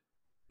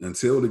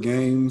until the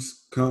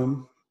games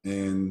come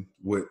and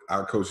what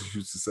our coaches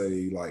used to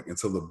say, like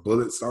until the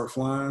bullets start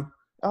flying.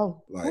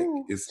 Oh, like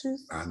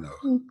I know.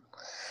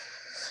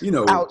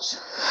 Ouch.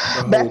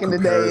 Back in the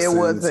day, it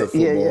wasn't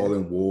football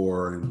and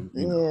war and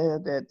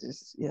that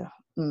just yeah.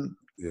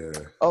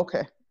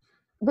 Okay,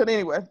 but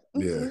anyway.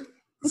 Yeah.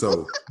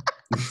 So.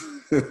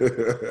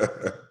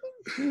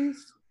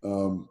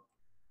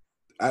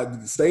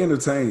 I stay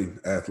entertained,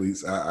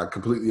 athletes. I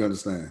completely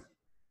understand.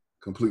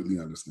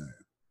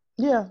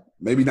 Yeah.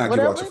 Maybe not give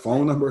out your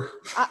phone number.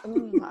 I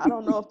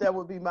don't know if that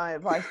would be my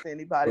advice to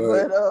anybody,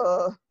 but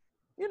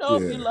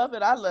if you love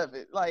it, I love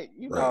it. Like,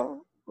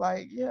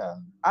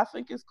 I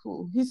think it's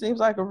cool. He seems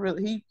like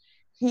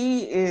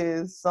he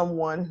is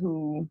someone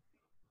who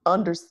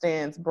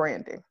understands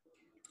branding.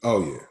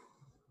 Oh yeah.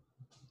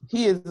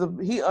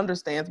 He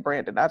understands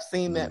branding. I've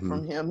seen that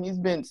from him. He's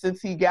been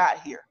since he got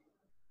here.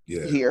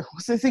 Yeah.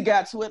 Since he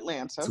got to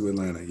Atlanta.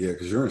 Yeah,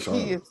 because you're in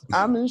Charlotte.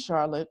 I'm in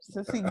Charlotte.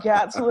 Since he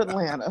got to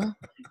Atlanta,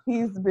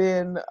 he's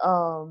been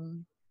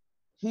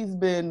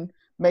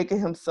making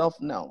himself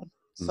known.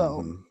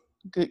 So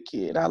good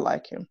kid. I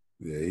like him.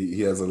 Yeah,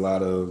 he has a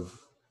lot of.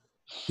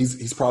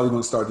 He's probably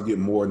going to start to get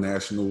more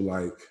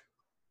national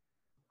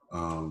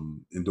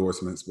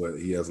endorsements, but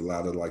he has a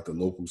lot of the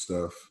local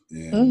stuff,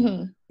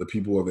 and the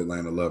people of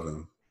Atlanta love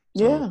him.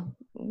 So,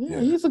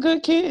 yeah, he's a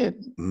good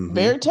kid.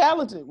 Very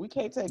talented. We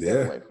can't take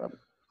that away from him.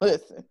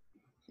 Listen,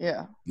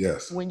 yeah.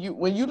 Yes. When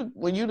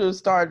you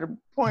start the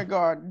point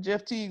guard,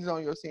 Jeff Teague's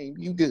on your team,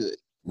 you good.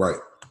 Right.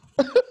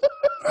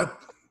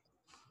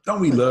 Don't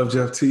we love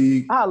Jeff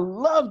Teague? I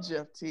love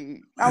Jeff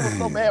Teague. I was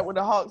so mad with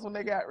the Hawks when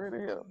they got rid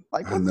of him.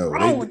 Like, what's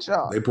wrong with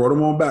y'all? They brought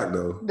him on back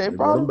though. They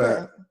brought him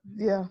back.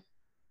 Yeah.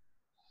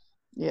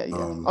 Yeah.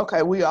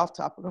 Okay, we off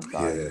topic. I'm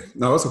sorry. Yeah.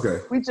 No, it's okay.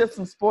 We just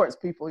some sports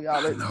people,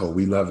 y'all. No,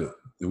 we love it.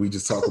 And we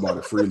just talk about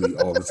it freely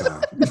all the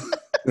time.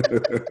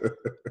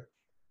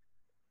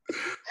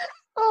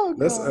 Oh,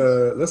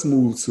 let's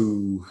move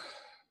to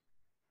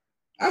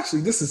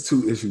actually this is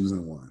two issues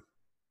in one.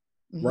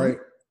 Right?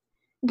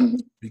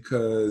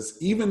 Because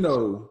even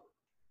though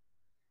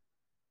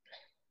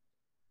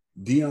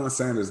Deion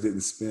Sanders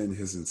didn't spend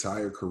his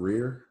entire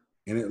career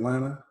in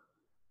Atlanta,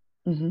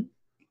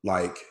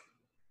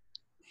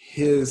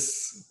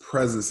 his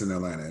presence in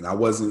Atlanta, and I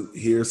wasn't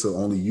here, so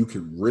only you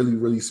can really,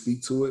 really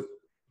speak to it,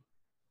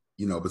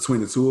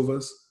 between the two of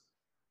us.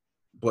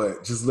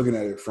 But just looking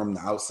at it from the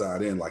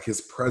outside in,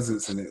 his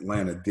presence in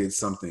Atlanta did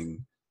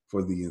something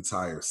for the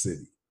entire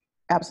city.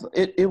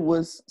 Absolutely. It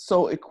was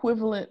so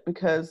equivalent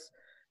because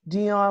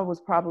Deion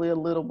was probably a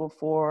little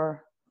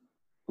before,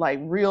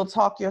 real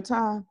talk your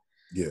time.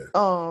 Yeah.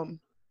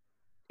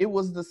 It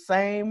was the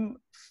same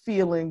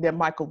feeling that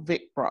Michael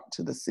Vick brought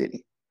to the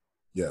city.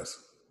 Yes.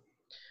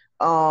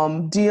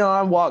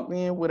 Deion walked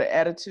in with an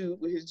attitude,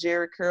 with his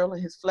Jerry curl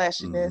and his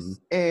flashiness,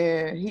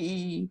 and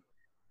he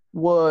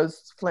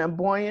was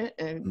flamboyant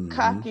and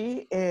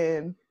cocky,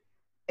 and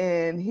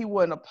he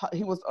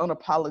was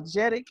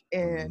unapologetic,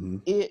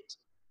 and it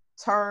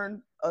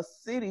turned a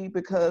city,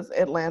 because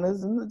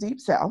Atlanta's in the deep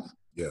South.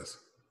 Yes.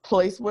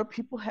 Place where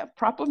people have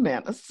proper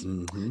manners,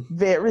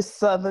 very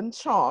Southern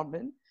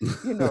charming,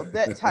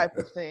 that type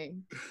of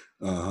thing.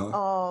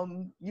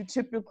 You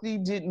typically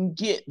didn't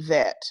get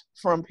that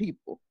from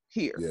people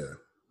here. Yeah.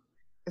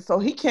 So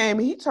he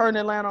turned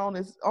Atlanta on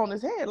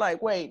his head.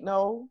 Like, wait,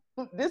 no,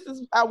 this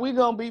is how we're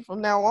gonna be from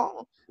now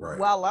on. Right.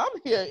 While I'm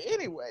here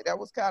anyway. That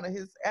was kind of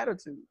his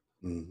attitude.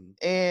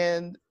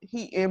 And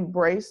he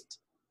embraced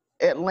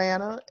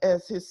Atlanta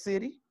as his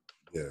city.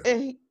 Yeah.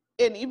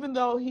 And even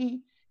though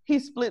he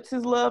splits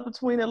his love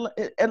between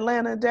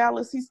Atlanta and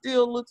Dallas, he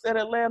still looks at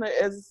Atlanta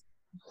as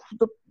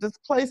this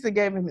place that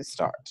gave him his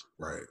start.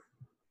 Right.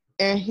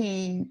 And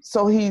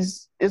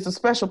it's a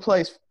special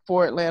place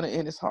for Atlanta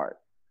in his heart.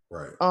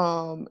 Right.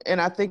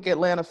 And I think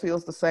Atlanta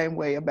feels the same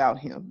way about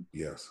him.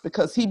 Yes.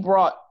 Because he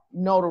brought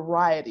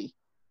notoriety.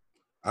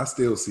 I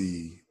still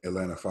see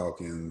Atlanta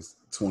Falcons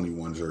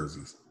 21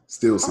 jerseys.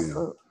 Still see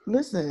him.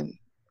 Listen,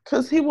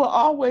 because he will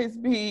always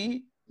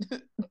be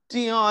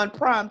Deion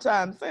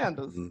Primetime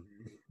Sanders.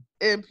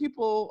 And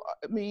people,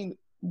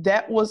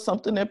 that was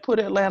something that put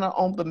Atlanta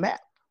on the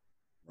map.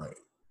 Right.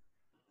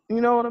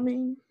 You know what I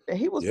mean?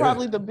 He was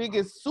probably the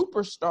biggest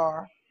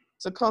superstar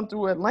to come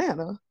through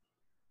Atlanta.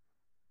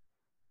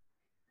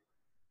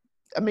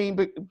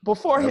 But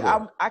before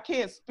I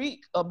can't speak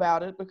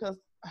about it because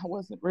I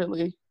wasn't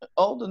really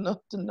old enough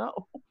to know.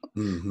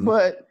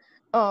 But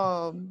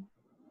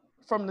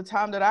from the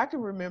time that I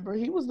can remember,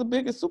 he was the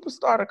biggest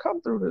superstar to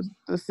come through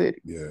the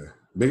city. Yeah.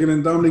 Bigger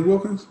than Dominique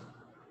Wilkins?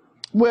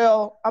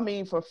 Well,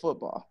 for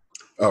football.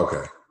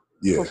 Okay.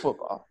 Yeah. For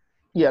football.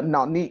 Yeah,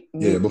 no, Nick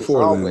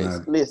before always,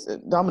 then,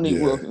 listen,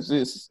 Dominique Wilkins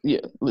is,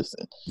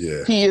 listen.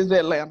 Yeah. He is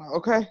Atlanta,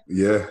 okay?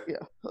 Yeah. Yeah.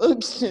 To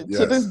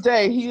this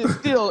day, he is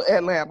still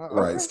Atlanta. Okay?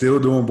 Right. Still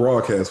doing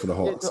broadcasts for the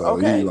Hawks. So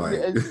okay. he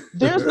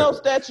There's no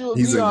statue of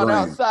Deion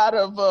outside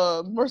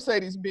of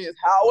Mercedes-Benz.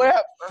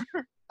 However,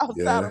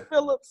 outside of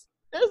Phillips,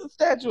 there's a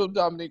statue of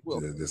Dominique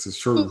Wilkins. Yeah, this is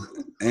true.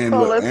 And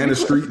a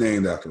street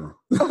named after him.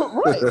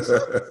 Right.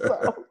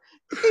 So,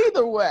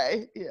 either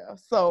way, yeah.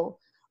 So,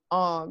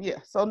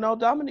 so no,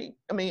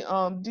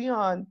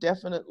 Deion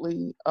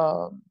definitely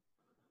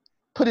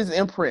put his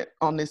imprint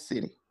on this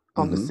city,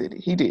 the city.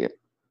 He did.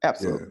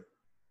 Absolutely.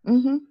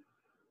 Yeah.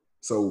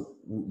 So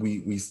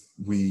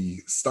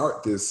we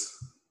start this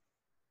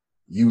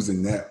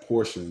using that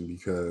portion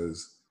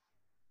because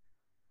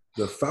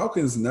the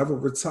Falcons never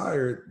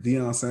retired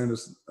Deion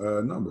Sanders'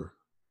 number.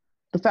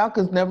 The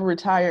Falcons never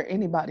retire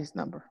anybody's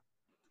number.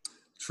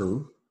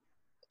 True.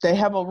 They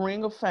have a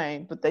ring of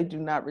fame, but they do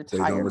not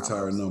retire. They don't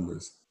retire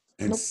numbers.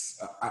 And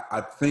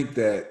I think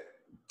that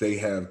they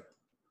have,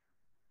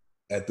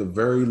 at the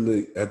very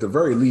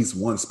least,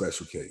 one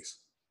special case.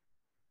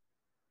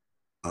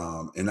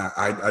 And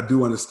I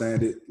do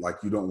understand it. Like,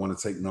 you don't want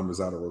to take numbers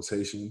out of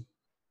rotation,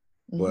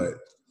 but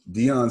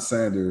Deion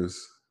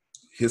Sanders,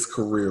 his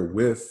career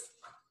with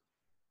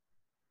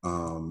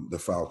the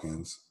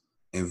Falcons,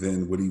 and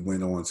then what he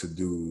went on to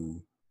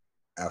do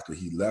after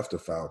he left the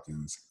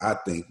Falcons, I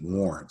think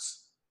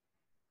warrants.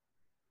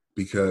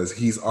 Because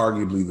he's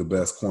arguably the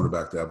best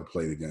cornerback to ever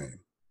play the game.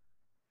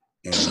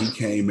 And he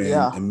came in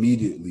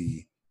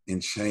immediately and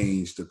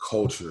changed the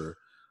culture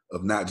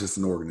of not just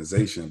an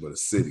organization, but a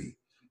city.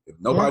 If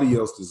nobody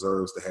else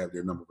deserves to have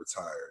their number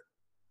retired,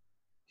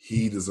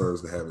 he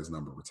deserves to have his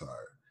number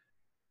retired.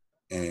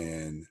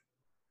 And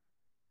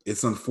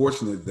it's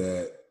unfortunate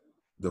that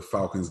the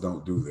Falcons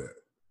don't do that.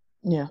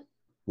 Yeah.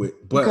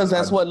 Because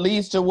that's what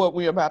leads to what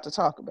we're about to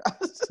talk about.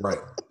 Right.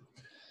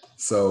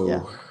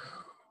 So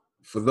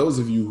for those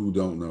of you who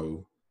don't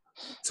know,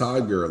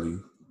 Todd Gurley,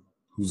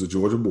 who's a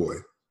Georgia boy,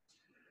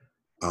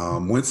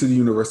 went to the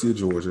University of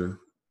Georgia,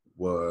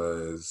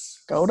 was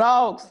Go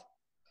Dogs.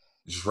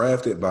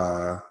 Drafted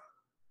by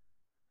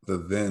the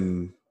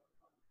then,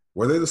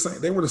 were they the same?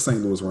 They were the St.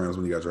 Louis Rams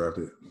when he got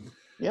drafted.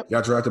 Yep.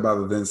 Got drafted by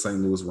the then St.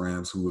 Louis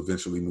Rams, who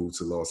eventually moved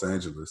to Los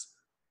Angeles.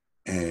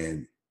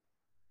 And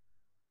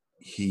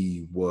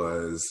he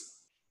was,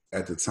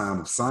 at the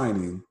time of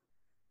signing,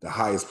 the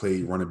highest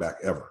paid running back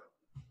ever.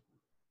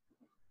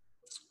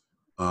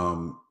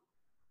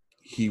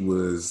 He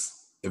was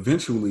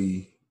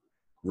eventually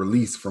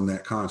released from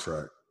that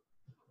contract,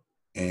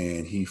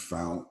 and he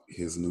found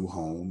his new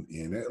home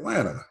in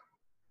Atlanta,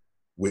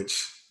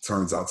 which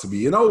turns out to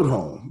be an old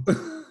home.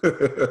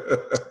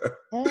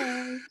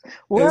 Hey,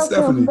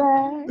 welcome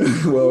back.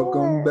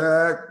 Welcome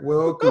back.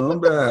 Welcome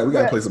back. We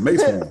got to play some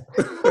Mace for him.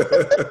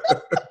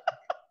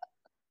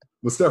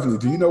 Well, Stephanie,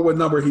 do you know what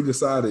number he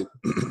decided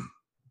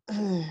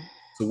to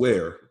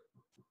wear?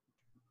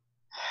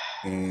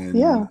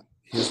 And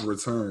his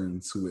return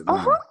to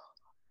Atlanta.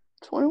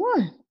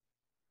 21.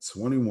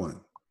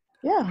 21.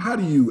 Yeah. How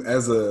do you,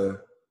 as a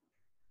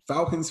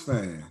Falcons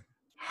fan,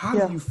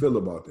 how do you feel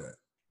about that?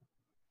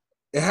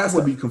 It has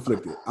to be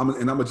conflicted. And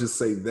I'm gonna just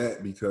say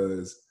that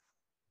because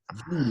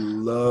you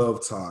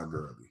love Todd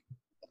Gurley.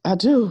 I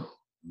do.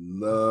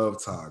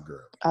 Love Todd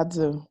Gurley. I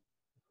do.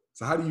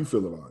 So how do you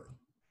feel about it?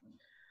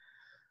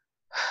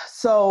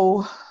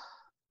 So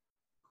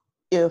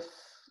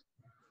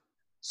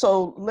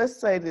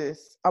let's say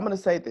this. I'm going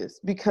to say this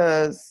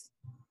because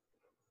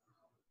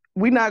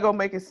we're not going to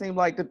make it seem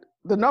like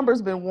the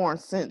number's been worn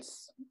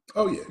since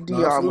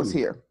Deion was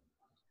here.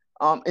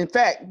 In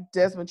fact,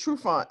 Desmond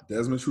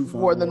Trufant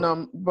wore the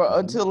number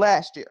until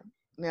last year.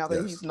 Now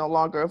that he's no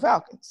longer a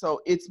Falcon.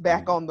 So it's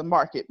back on the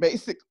market,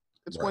 basically.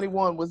 The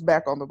 21 was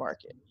back on the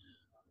market.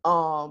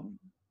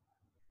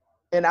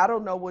 And I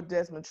don't know what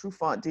Desmond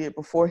Trufant did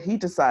before he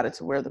decided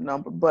to wear the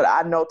number, but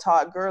I know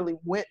Todd Gurley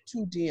went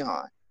to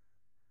Deion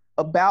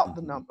about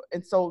the number.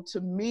 And so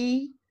to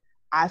me,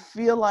 I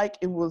feel like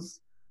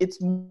it's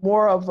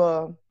more of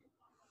a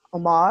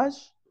homage.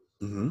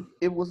 Mm-hmm.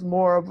 It was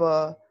more of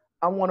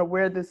I want to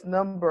wear this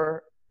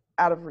number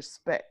out of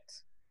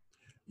respect.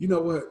 You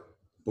know what?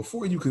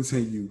 Before you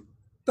continue,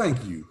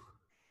 thank you.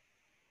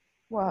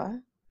 Why?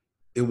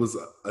 It was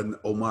an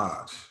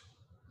homage.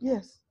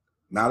 Yes.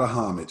 Not a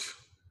homage.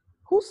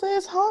 Who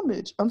says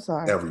homage? I'm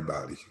sorry.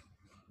 Everybody.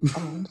 Oh,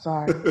 I'm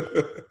sorry.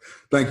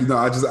 Thank you. No,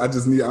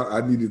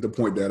 I needed to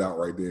point that out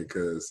right there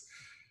because.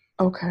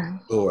 Okay.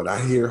 Lord, I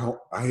hear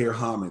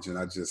homage and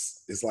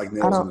it's like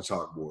nails on the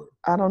chalkboard.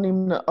 I don't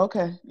even know.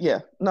 Okay. Yeah.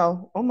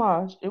 No,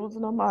 homage. It was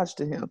an homage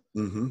to him.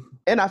 Mm-hmm.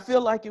 And I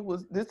feel like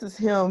this is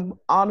him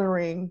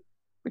honoring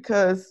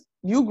because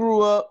you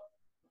grew up,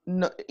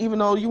 even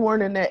though you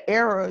weren't in that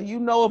era, you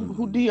know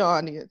who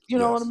Deion is. You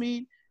know what I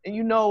mean? And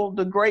you know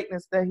the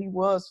greatness that he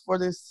was for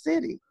this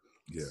city.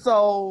 Yeah.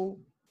 So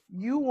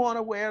you want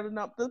to wear the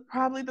number,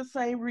 probably the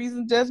same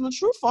reason Desmond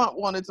Trufant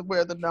wanted to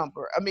wear the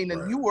number. I mean,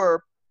 and you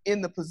were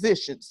in the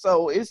position,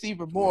 so it's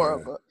even more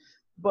of a.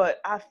 But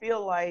I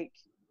feel like,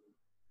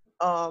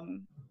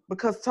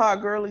 because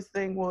Todd Gurley's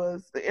thing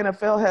was the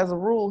NFL has a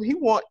rule.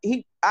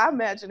 I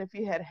imagine if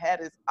he had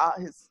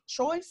his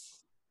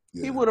choice,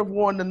 he would have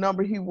worn the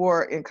number he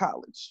wore in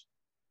college.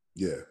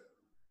 Yeah.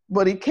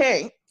 But he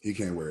can't. He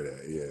can't wear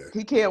that, yeah.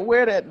 He can't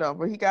wear that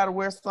number. He got to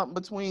wear something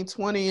between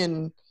 20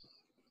 and,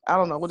 I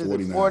don't know, what is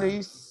 49. It,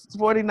 40,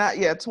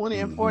 49? Yeah, 20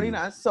 and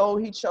 49. So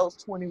he chose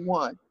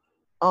 21.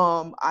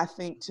 I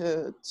think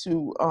to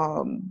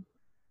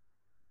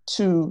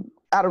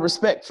out of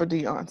respect for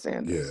Deion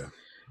Sanders. Yeah.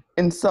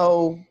 And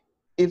so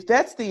if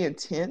that's the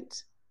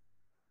intent,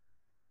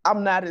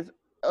 I'm not as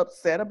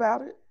upset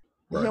about it.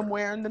 Right. Him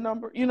wearing the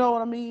number. You know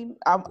what I mean?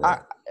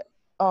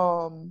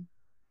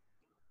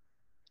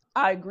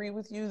 I agree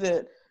with you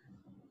that.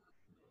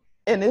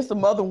 And there's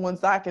some other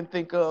ones I can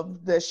think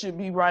of that should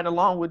be right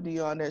along with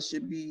Deion that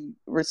should be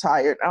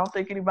retired. I don't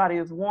think anybody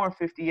has worn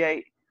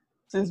 58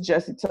 since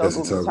Jesse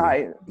Tuggle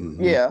retired.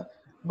 Mm-hmm. Yeah.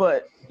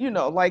 But,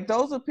 like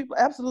those are people,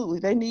 absolutely,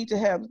 they need to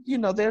have,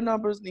 their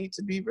numbers need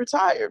to be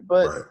retired.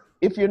 But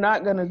if you're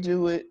not going to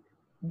do it,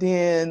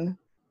 then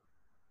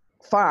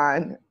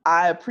fine.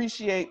 I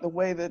appreciate the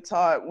way that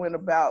Todd went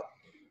about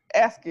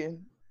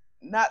asking,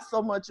 not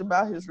so much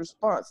about his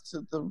response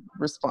to the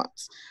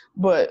response,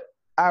 but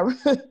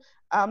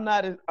I'm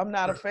not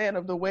a fan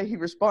of the way he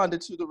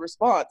responded to the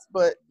response,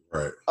 but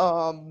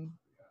I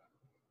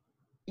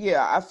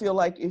feel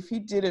like if he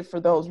did it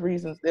for those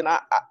reasons, then I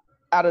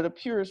out of the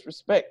purest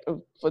respect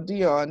for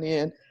Deion,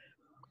 then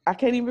I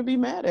can't even be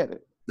mad at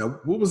it. Now,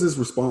 what was his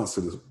response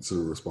to the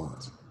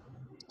response?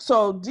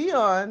 So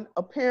Deion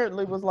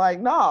apparently was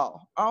like,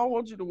 "No, I don't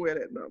want you to wear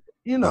that number."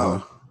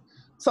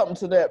 Something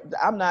to that.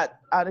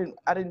 I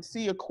didn't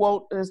see a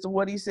quote as to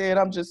what he said.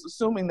 I'm just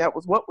assuming that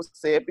was what was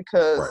said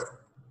because.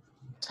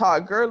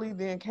 Todd Gurley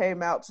then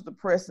came out to the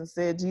press and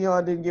said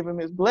Deion didn't give him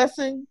his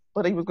blessing,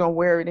 but he was going to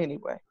wear it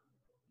anyway.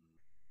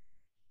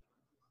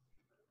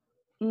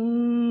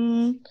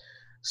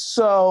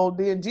 So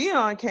then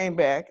Deion came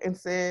back and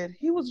said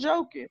he was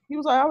joking. He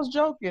was like, I was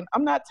joking.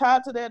 I'm not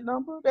tied to that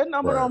number. That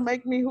number don't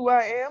make me who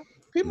I am.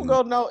 People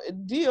go know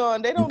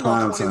Deion. They don't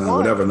know 21. Time,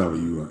 whatever number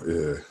you want.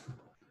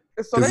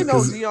 Yeah. So they know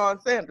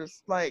Deion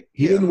Sanders. Like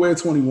he didn't wear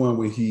 21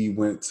 when he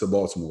went to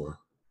Baltimore,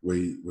 where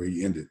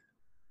he ended.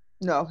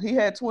 No, he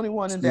had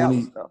 21 in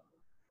Dallas, though.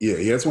 Yeah,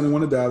 he had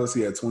 21 in Dallas.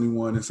 He had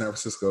 21 in San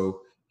Francisco.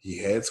 He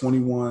had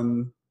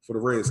 21 for the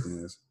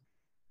Redskins.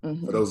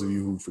 Mm-hmm. For those of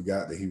you who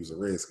forgot that he was a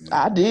Redskin.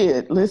 I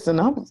did. Listen,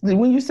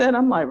 when you said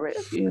I'm like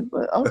Redskins,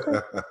 but okay.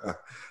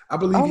 I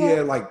believe he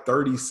had like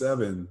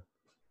 37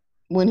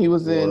 when he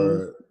was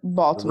in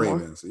Baltimore.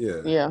 Ravens,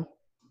 yeah. Yeah.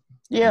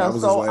 Yeah, that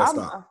was his last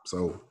stop.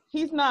 So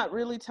he's not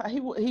really tied.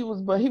 He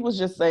was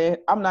just saying,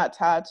 I'm not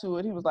tied to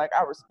it. He was like,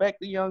 I respect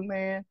the young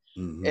man.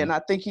 Mm-hmm. And I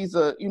think he's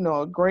a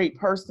great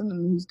person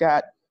and he's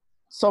got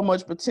so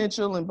much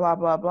potential and blah,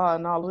 blah, blah,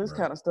 and all of this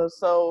kind of stuff.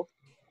 So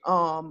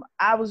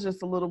I was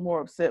just a little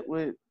more upset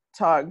with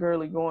Todd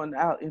Gurley going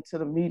out into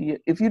the media.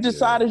 If you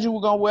decided you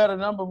were going to wear the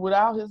number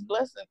without his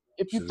blessing,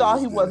 if you thought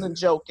he wasn't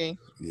joking,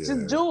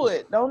 just do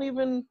it. Don't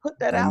even put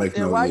that out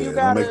there. Why you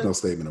got to make no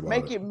statement about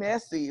make it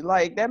messy?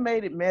 Like, that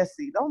made it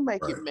messy. Don't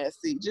make it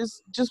messy.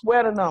 Just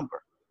wear the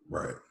number.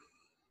 Right.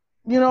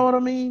 You know what I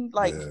mean?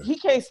 Like, he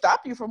can't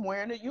stop you from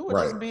wearing it. You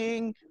were just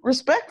being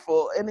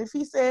respectful. And if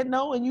he said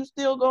no and you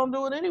still gonna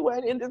do it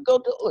anyway, then just go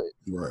do it.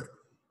 Right.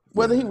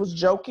 Whether he was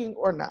joking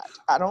or not.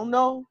 I don't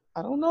know.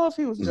 I don't know if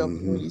he was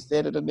joking when he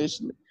said it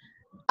initially.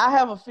 I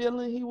have a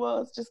feeling he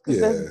was, just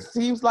because that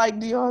seems like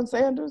Deion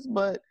Sanders,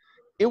 but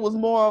it was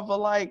more of a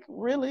like,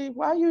 really?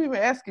 Why are you even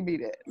asking me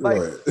that?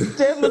 Like,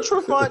 Desmond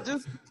Trufant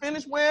just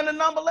finished wearing a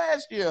number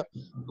last year.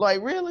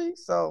 Like, really?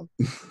 So,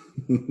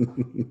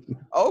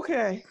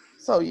 okay.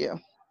 So, yeah.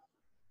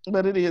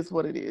 But it is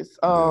what it is.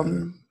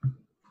 I'm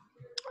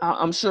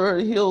sure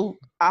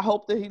I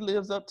hope that he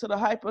lives up to the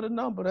hype of the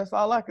number. That's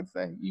all I can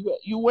say.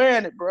 You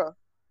wearing it, bro.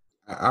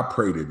 I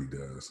pray that he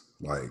does.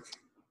 Like,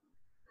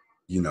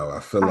 you know, I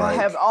feel like I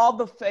have all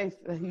the faith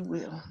that he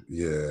will.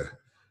 Yeah.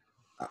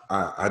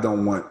 I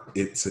don't want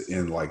it to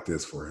end like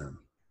this for him.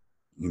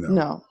 You know.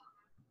 No.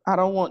 I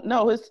don't want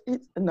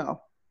it's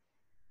no.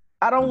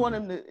 I don't want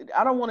him to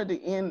I don't want it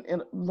to end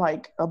in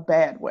like a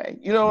bad way.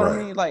 You know what I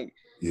mean? Like,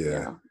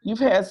 you've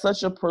had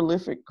such a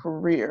prolific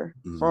career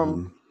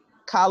from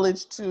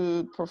college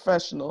to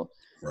professional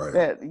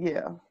that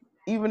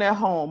even at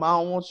home, I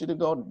don't want you to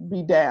go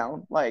be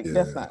down. Like,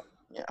 that's not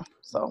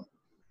so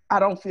I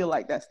don't feel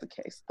like that's the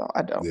case, though.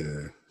 I don't.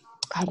 Yeah.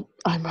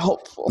 I'm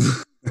hopeful.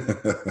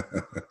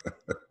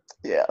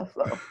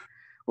 So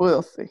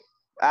we'll see.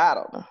 I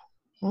don't know.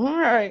 All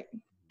right.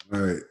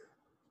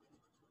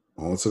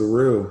 On to the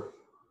real.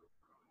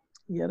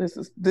 Yeah, this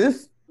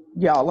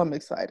y'all, I'm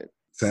excited.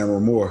 Tamara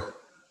Moore.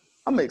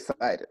 I'm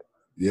excited.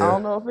 Yeah. I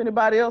don't know if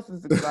anybody else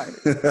is excited.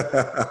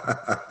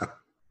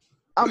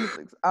 I'm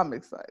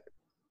excited.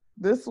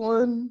 This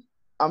one,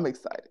 I'm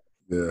excited.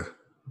 Yeah.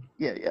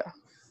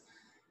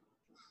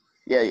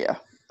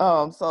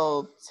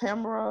 So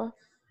Tamara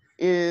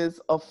is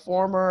a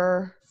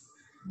former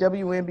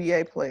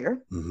WNBA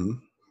player.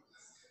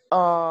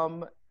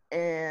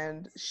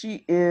 And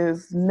she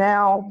is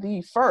now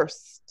the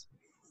first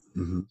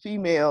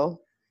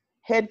female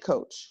head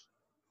coach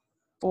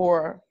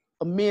for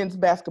a men's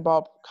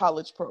basketball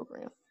college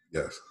program.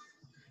 Yes.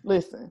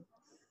 Listen.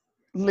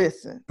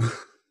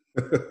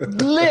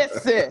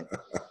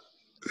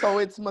 So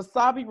it's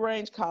Mesabi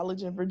Range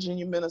College in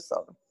Virginia,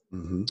 Minnesota.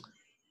 And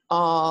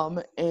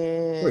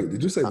wait,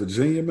 did you say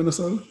Virginia,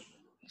 Minnesota?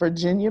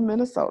 Virginia,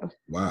 Minnesota.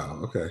 Wow.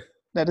 Okay.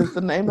 That is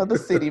the name of the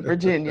city,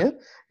 Virginia.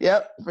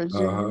 Yep,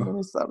 Virginia,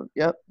 Minnesota.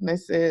 Yep. And they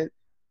said,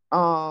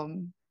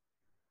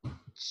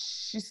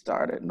 she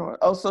started north.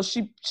 Oh, so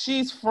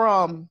she's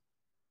from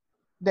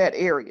that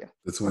area.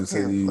 The Twin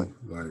City,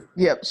 like.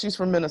 Yep, she's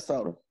from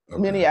Minnesota,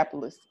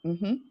 Minneapolis.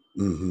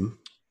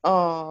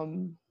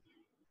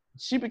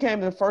 She became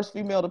the first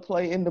female to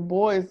play in the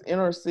boys'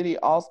 inner city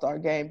all-star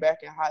game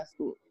back in high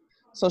school.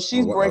 So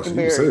she's breaking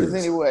barriers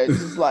anyway.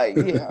 Just like,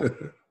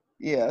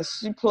 yeah,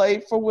 she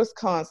played for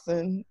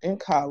Wisconsin in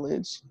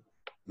college,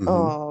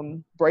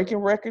 breaking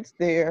records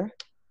there.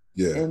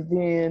 Yeah. And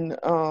then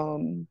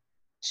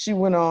she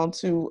went on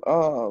to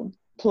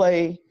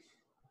play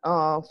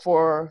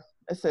for,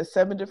 it says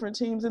 7 different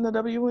teams in the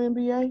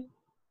WNBA.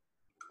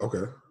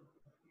 Okay.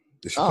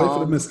 Did she play for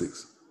the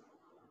Mystics?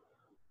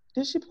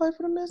 Did she play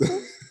for the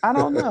Mystics? I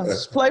don't know.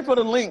 She played for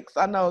the Lynx.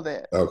 I know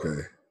that.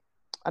 Okay.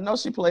 I know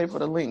she played for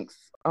the Lynx.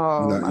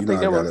 I know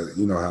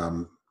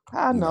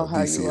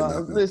how you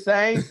are. Listen,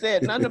 I ain't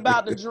said nothing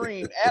about the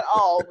Dream at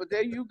all, but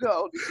there you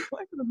go. Did she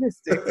play for the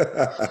Mystics?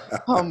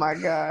 Oh my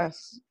gosh.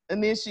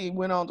 And then she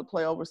went on to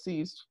play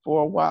overseas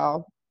for a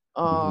while.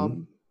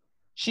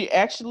 She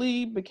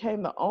actually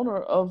became the owner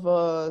of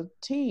a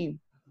team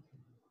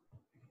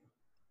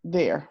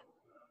there.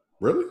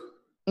 Really?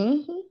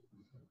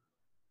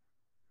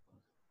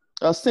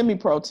 A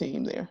semi-pro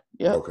team there.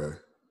 Yep. Okay.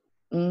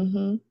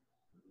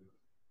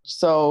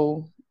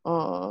 So,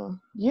 So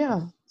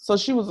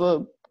she was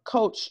a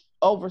coach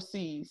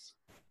overseas,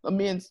 a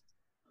men's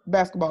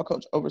basketball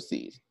coach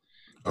overseas.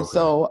 Okay.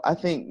 So I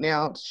think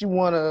now she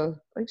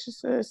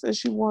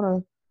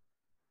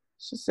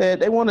said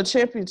they won a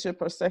championship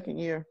her second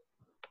year.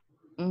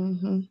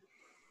 Oh,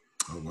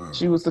 wow.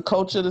 She was the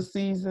coach of the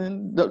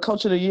season, the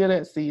coach of the year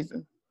that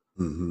season.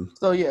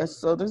 So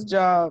this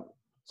job,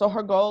 so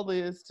her goal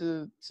is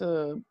to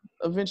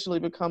eventually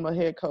become a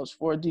head coach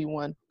for a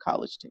D1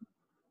 college team.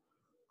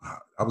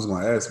 I was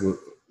going to ask,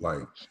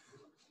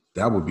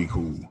 that would be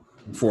cool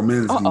for a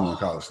men's D1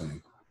 college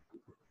team.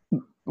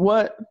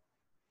 What?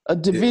 A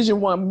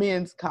Division I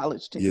men's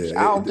college team. Yeah,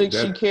 I don't think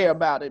she care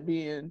about it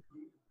being.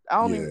 I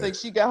don't even think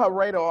she got her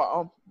radar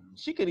on.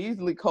 She could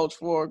easily coach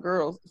for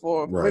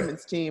a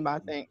women's team. I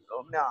think.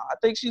 So no, I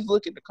think she's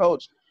looking to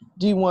coach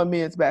D1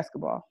 men's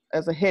basketball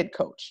as a head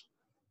coach.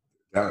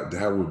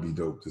 That would be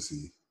dope to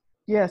see.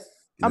 Yes,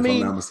 and if I'm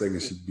not mistaken,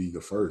 she'd be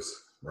the first,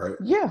 right?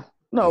 Yeah.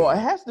 No, it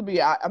has to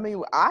be. I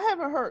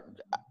haven't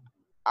heard.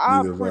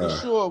 I'm pretty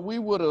sure we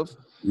would have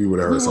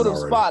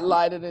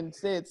spotlighted and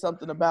said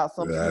something about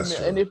something. Yeah,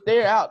 and if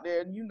they're out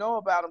there and you know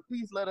about them,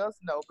 please let us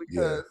know,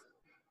 because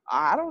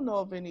I don't know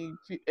of any.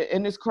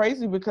 And it's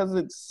crazy because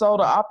it's so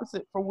the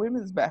opposite for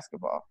women's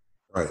basketball.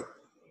 Right.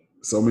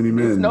 So many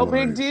men. No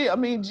big deal. I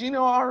mean,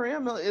 Gino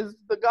RM is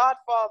the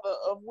godfather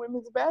of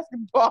women's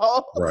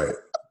basketball. Right.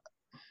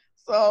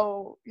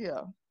 So,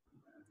 yeah.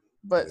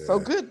 But so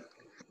good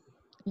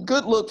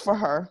look for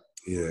her.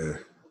 Yeah.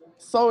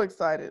 So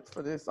excited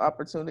for this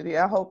opportunity.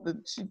 I hope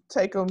that she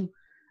take them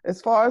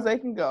as far as they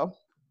can go.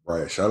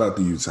 Right. Shout out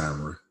to you,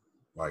 Tamara.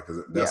 Like,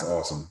 'cause that's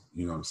awesome.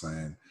 You know what I'm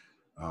saying?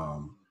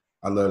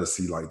 I love to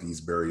see like these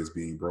barriers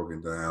being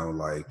broken down,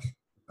 like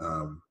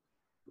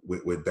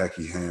with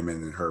Becky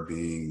Hammond and her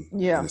being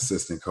an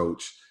assistant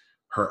coach,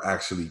 her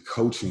actually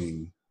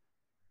coaching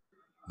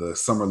the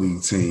summer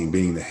league team,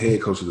 being the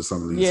head coach of the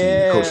summer league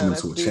team, coaching them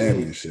to a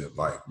championship.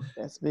 Like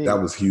that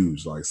was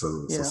huge. Like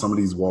so some of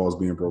these walls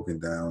being broken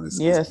down is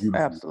beautiful.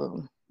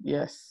 Absolutely.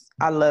 Yes.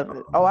 I love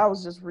it. I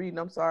was just reading.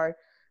 I'm sorry.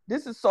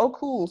 This is so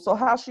cool. So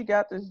how she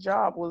got this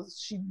job was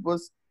she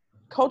was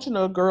coaching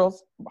a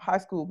girls' high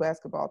school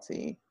basketball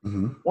team.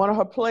 Mm-hmm. One of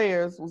her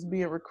players was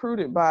being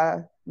recruited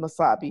by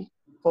Masabi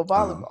for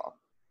volleyball.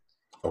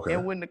 Okay.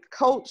 And when the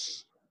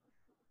coach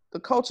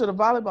of the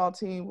volleyball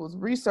team was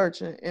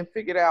researching and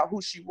figured out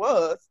who she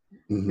was,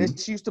 that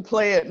she used to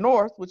play at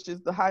North, which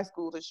is the high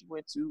school that she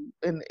went to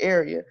in the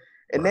area.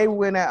 And they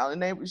went out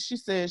and she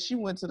said she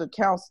went to the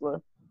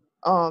counselor.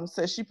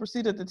 Said she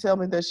proceeded to tell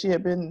me that she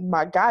had been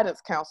my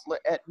guidance counselor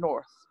at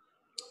North.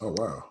 Oh,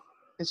 wow.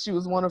 And she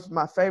was one of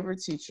my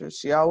favorite teachers.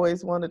 She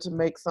always wanted to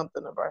make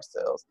something of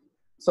ourselves.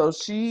 So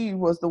she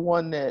was the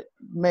one that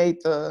made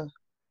the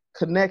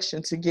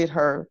connection to get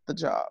her the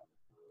job.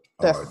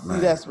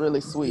 That's really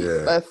sweet.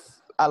 Yeah.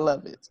 I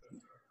love it.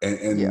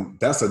 And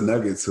that's a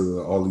nugget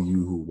to all of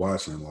you who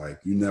watching. Like,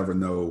 you never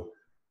know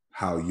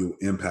how you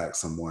impact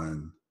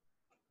someone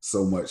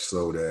so much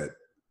so that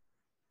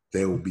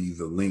they will be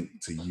the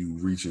link to you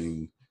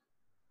reaching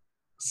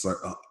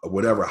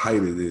whatever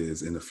height it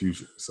is in the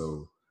future.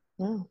 So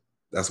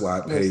that's why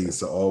it pays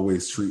to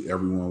always treat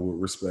everyone with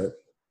respect,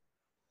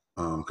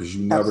 because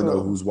you never know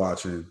who's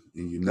watching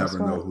and you never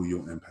know who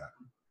you'll impact.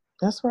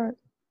 That's right.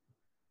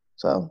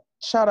 So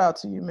shout out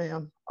to you,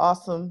 ma'am.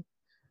 Awesome.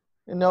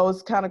 You know,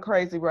 it's kind of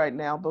crazy right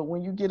now, but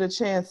when you get a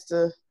chance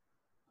to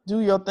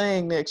do your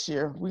thing next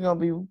year,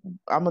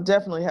 I'm gonna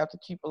definitely have to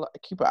keep an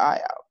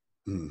eye out.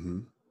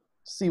 Mm-hmm.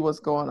 See what's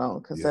going on,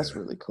 because that's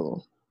really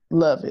cool.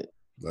 Love it.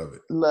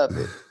 Love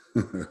it.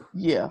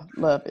 Yeah,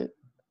 love it.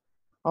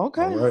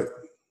 Okay. All right.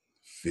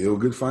 Feel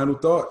good final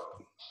thought.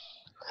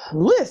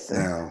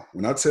 Listen. Now,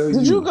 when I tell you.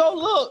 Did you go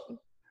look?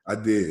 I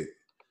did.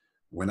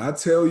 When I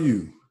tell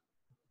you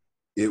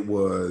it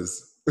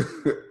was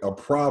a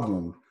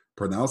problem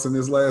pronouncing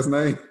his last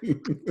name,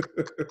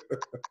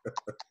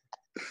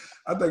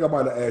 I think I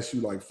might have asked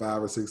you like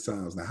 5 or 6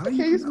 times. Now, how can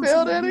you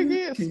spell that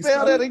again?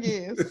 Spell that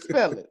again.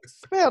 Spell it.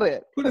 Spell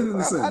it. Put it in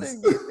the sentence. I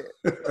didn't get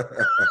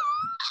that.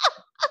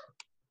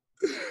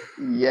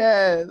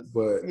 Yes.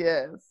 But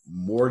yes.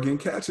 Morgan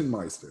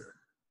Kachenmeister.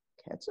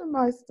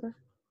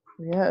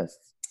 Yes.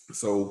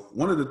 So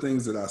one of the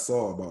things that I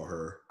saw about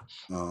her,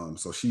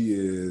 so she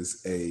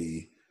is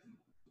a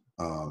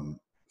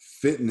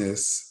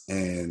fitness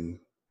and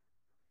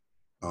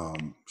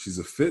she's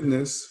a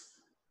fitness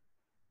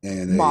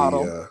and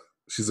model.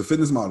 She's a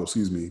fitness model,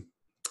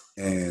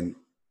 and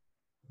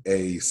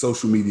a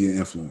social media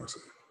influencer.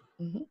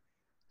 Mm-hmm.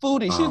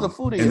 Foodie. She's a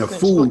foodie. And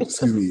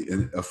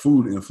a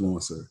food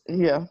influencer.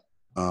 Yeah.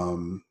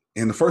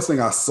 And the first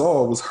thing I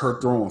saw was her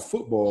throwing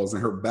footballs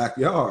in her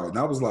backyard. And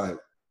I was like,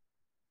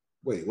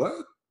 wait,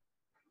 what?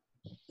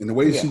 And the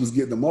way she was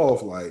getting them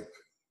off, like,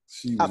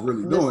 she was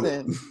really doing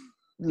it.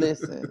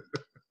 Listen.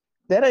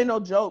 That ain't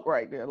no joke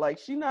right there. Like,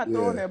 she's not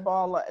throwing that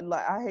ball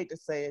like I hate to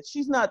say it.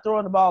 She's not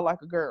throwing the ball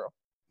like a girl.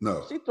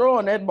 No. She's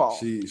throwing that ball.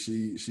 She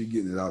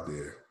getting it out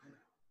there.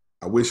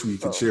 I wish we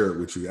could share it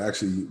with you.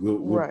 Actually, we'll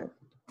right.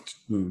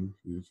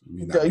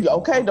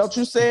 Okay, don't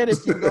you say it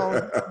if you're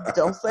going to.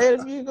 Don't say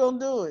it if you're going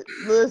to do it.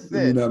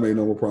 Listen. You're not making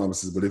no more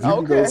promises. But if you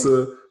can go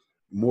to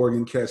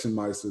Morgan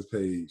Kachenmeister's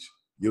page,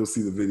 you'll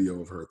see the video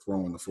of her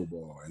throwing the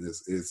football. And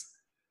it's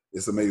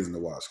amazing to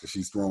watch because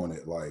she's throwing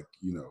it like,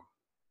 you know.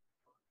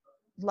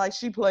 Like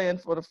she playing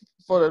for the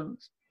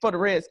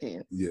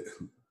Redskins. Yeah.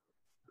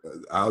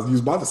 I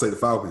was about to say the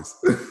Falcons.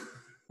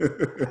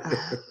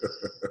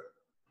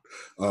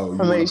 Oh, you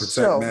want to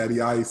protect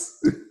Matty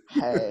Ice?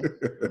 Hey,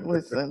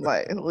 listen.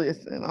 I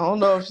don't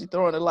know if she's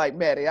throwing it like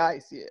Matty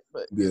Ice yet,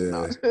 but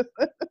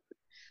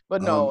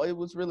but no, it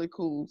was really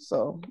cool.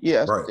 So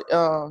yeah, right.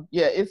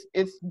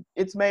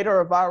 It's made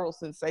her a viral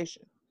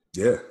sensation.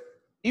 Yeah.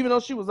 Even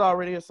though she was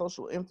already a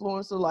social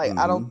influencer, like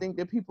I don't think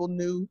that people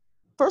knew.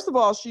 First of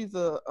all, she's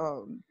just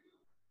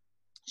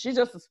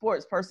a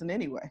sports person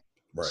anyway.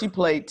 Right. She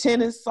played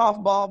tennis,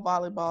 softball,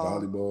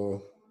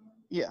 volleyball.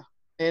 Yeah.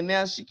 And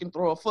now she can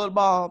throw a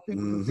football.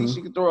 People can see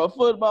she can throw a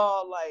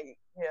football. Like,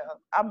 yeah.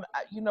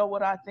 You know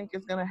what I think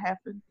is gonna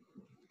happen?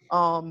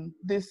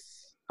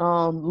 This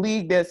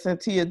league that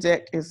Cynthia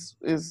Deck is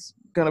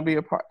gonna be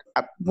a part.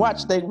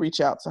 Watch they reach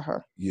out to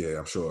her. Yeah,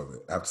 I'm sure of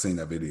it. I've seen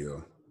that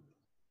video.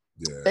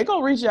 Yeah. They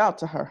gonna reach out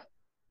to her.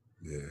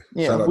 Yeah.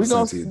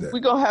 We're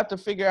gonna have to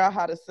figure out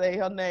how to say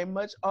her name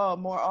much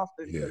more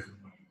often. Yeah.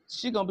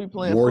 She gonna be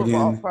playing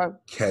Morgan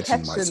football.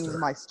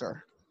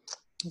 Kachenmeister.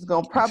 She's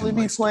gonna probably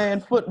be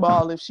playing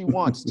football if she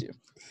wants to.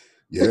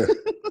 Yeah.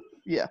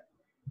 Yeah.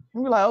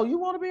 We're like, oh, you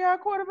want to be our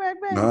quarterback,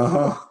 baby?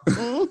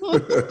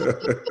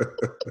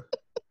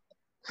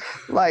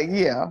 Like,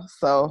 yeah.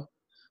 So,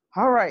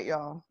 all right,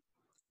 y'all.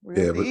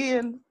 We're at the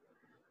end.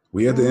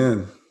 We at the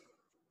end.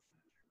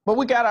 But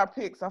we got our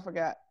picks. I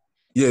forgot.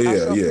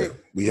 Yeah.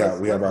 We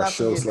have our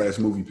show /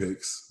 movie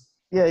picks.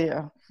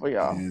 Yeah. For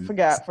y'all. And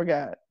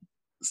forgot.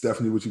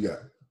 Stephanie, what you got?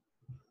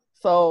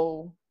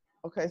 So,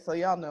 okay, so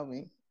y'all know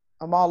me.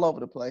 I'm all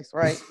over the place,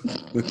 right?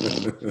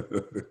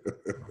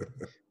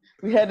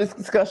 We had this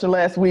discussion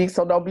last week,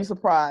 so don't be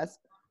surprised.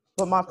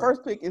 But my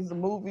first pick is a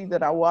movie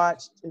that I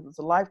watched. It was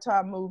a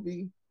Lifetime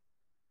movie.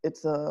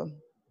 It's a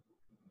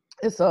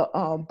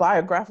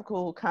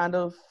biographical kind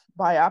of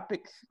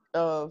biopic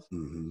of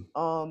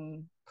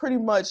pretty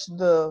much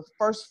the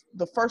first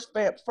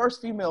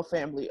female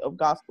family of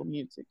gospel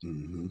music.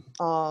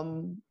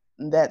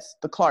 That's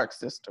the Clarke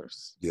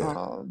sisters.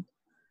 Yeah.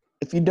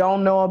 If you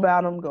don't know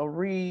about them, go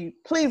read.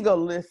 Please go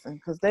listen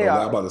because they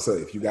are. I'm about to say,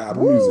 if you got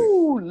Apple Music,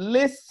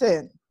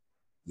 listen.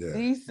 Yeah.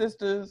 These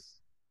sisters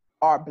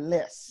are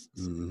blessed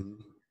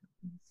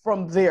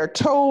from their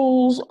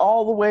toes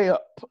all the way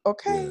up.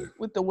 Okay,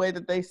 with the way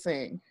that they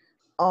sing,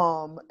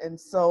 and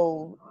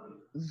so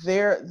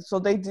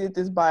they did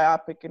this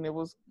biopic, and it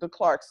was the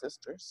Clarke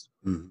sisters,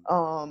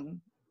 on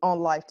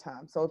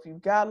Lifetime. So if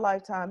you've got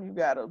Lifetime, you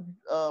got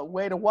a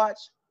way to watch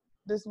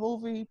this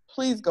movie,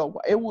 please go.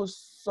 It was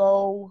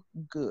so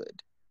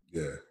good.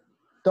 Yeah.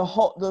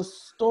 The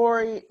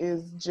story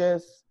is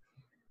just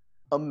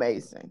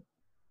amazing.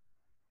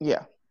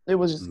 Yeah, it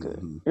was just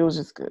good. It was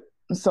just good.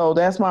 So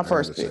that's my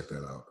first pick. Check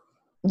that out.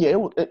 Yeah,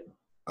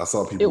 I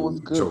saw people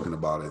joking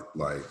about it,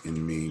 like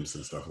in memes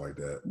and stuff like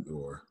that.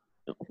 Or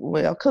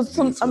because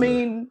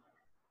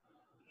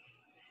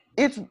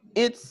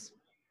it's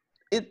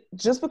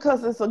just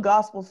because it's a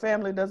gospel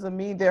family doesn't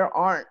mean there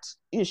aren't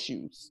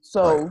issues.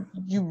 So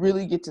you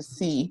really get to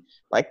see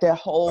like that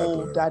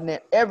whole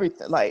dynamic,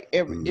 everything. Like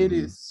it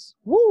is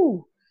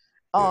woo.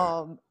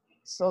 Yeah.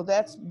 So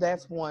that's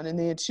one, and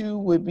then 2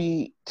 would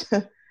be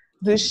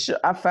this.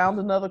 I found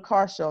another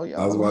car show,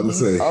 y'all. I was about to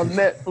say on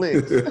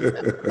Netflix.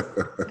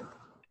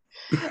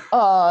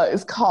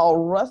 It's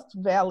called Rust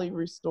Valley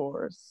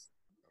Restores,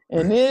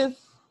 and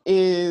this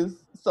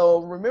is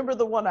remember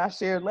the one I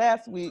shared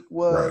last week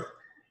was.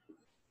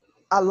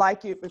 I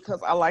like it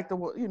because I like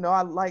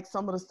I like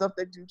some of the stuff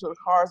they do to the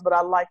cars, but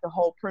I like the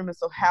whole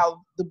premise of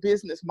how the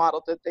business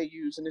model that they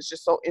use. And it's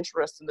just so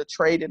interesting, the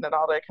trading and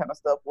all that kind of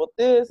stuff. Well,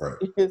 this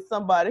is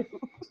somebody who,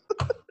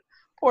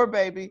 poor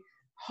baby,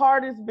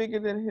 heart is bigger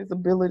than his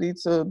ability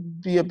to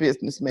be a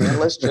businessman,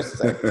 let's just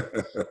say.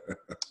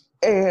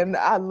 And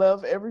I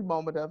love every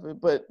moment of it.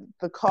 But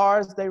the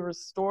cars, they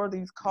restore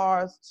these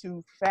cars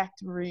to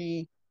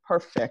factory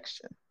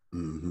perfection.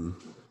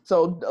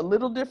 So a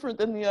little different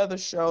than the other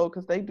show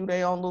because they do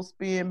their own little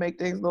spin, make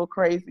things a little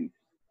crazy.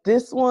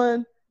 This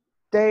one,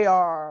 they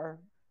are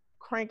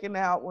cranking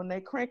out. When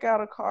they crank out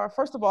a car,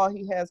 first of all,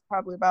 he has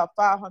probably about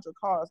 500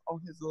 cars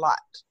on his lot,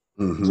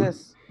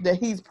 just that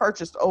he's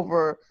purchased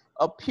over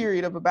a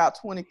period of about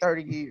 20,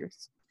 30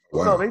 years.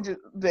 Wow. So they just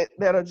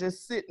that are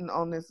just sitting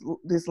on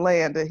this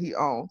land that he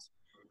owns.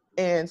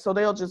 And so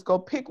they'll just go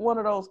pick one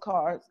of those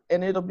cars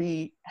and it'll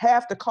be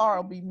half the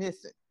car will be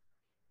missing.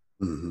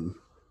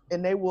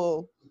 And they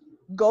will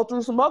go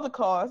through some other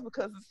cars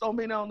because there's so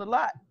many on the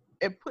lot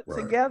and put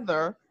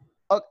together.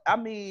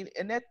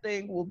 And that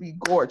thing will be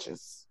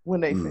gorgeous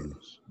when they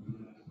finish.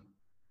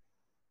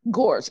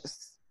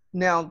 Gorgeous.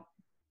 Now,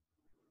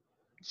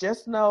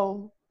 just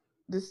know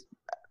this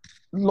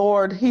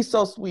Lord, he's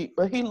so sweet,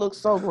 but he looks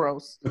so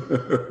gross.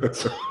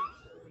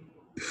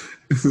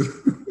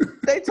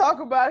 They talk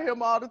about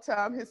him all the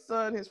time. His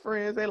son, his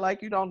friends, they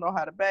like, you don't know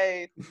how to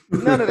bathe.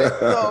 None of that.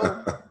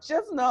 So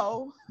just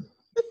know.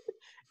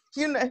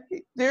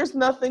 There's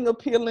nothing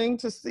appealing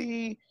to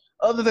see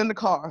other than the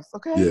cars,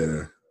 okay?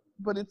 Yeah.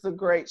 But it's a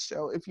great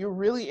show. If you're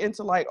really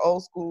into like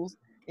old schools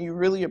and you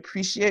really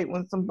appreciate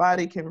when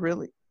somebody can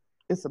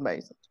it's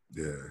amazing.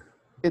 Yeah.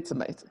 It's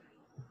amazing.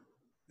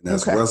 And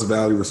that's Rust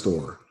Valley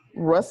Restore.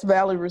 Rust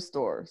Valley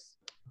Restores.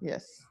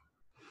 Yes.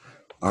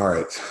 All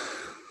right.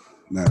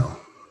 Now,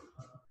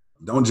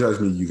 don't judge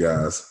me, you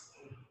guys.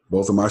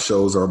 Both of my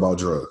shows are about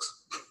drugs.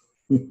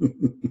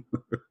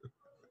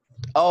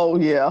 Oh,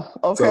 yeah.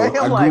 Okay.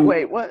 So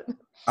wait, what?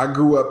 I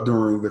grew up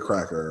during the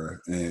crack era,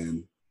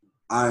 and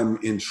I'm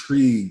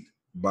intrigued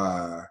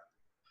by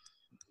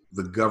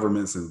the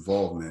government's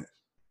involvement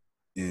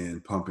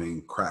in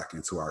pumping crack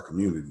into our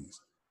communities.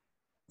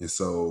 And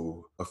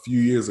so a few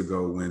years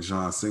ago when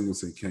John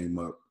Singleton came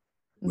up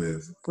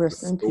with the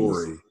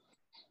story,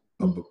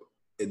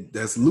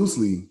 that's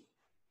loosely,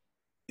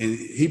 and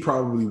he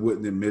probably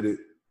wouldn't admit it,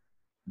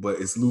 but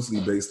it's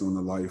loosely based on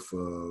the life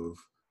of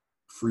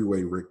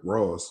Freeway Rick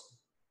Ross.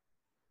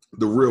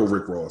 The real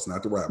Rick Ross,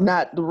 not the rapper.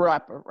 Not the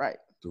rapper, right.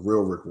 The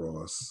real Rick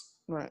Ross.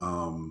 Right.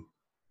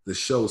 The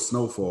show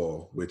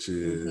Snowfall, which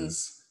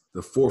is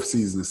the 4th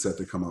season, is set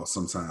to come out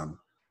sometime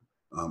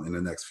in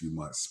the next few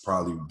months.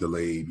 Probably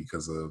delayed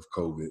because of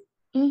COVID.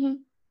 Mm-hmm.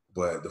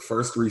 But the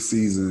first 3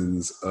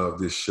 seasons of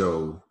this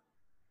show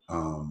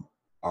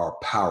are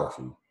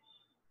powerful.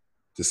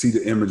 To see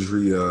the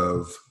imagery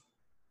of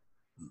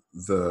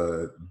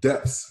the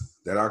depths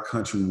that our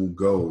country will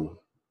go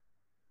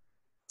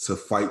to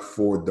fight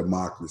for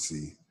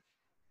democracy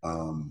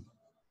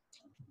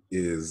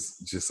is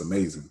just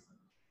amazing.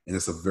 And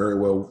it's a very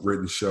well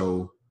written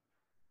show.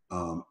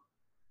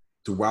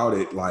 Throughout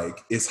it,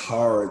 like it's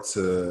hard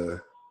to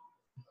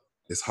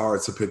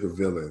pick a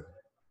villain,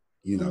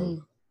 you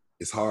know.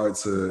 It's hard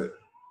to,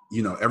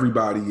 you know,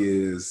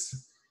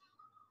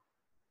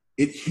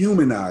 it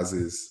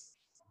humanizes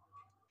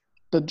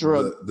the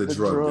drug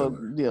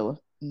dealer.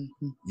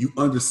 Mm-hmm. You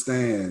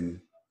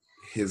understand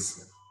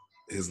his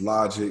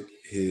logic,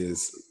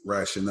 his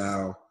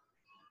rationale.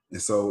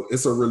 And so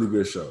it's a really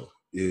good show.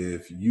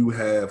 If you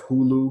have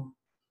Hulu,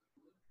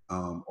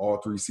 all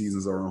 3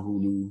 seasons are on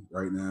Hulu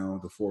right now.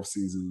 The 4th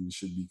season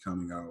should be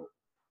coming out,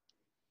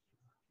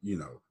 you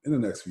know, in the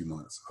next few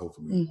months,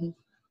 hopefully.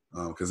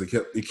 Because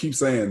it keeps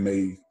saying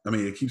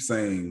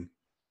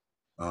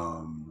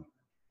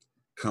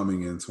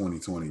coming in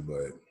 2020,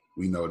 but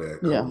we know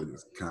that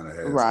COVID kind of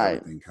has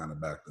everything kind of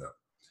backed up.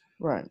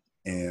 Right.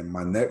 And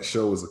my next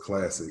show is a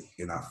classic,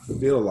 and I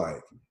feel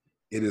like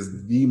it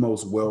is the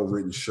most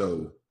well-written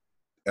show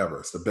ever.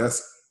 It's the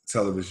best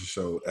television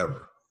show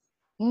ever.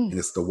 And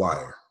it's The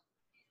Wire.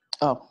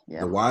 Oh,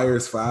 yeah. The Wire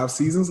is 5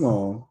 seasons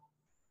long,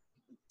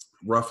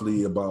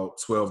 roughly about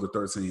 12 to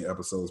 13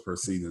 episodes per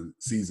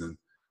season,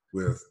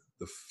 with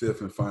the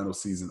 5th and final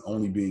season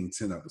only being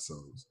 10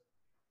 episodes.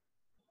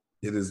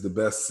 It is the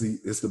best.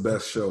 It's the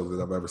best show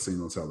that I've ever seen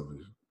on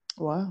television.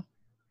 Wow,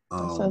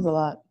 that says a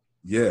lot.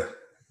 Yeah.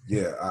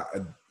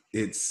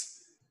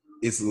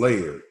 It's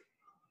layered.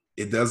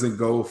 It doesn't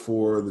go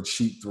for the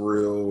cheap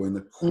thrill and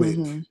the quick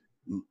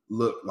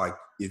look. Like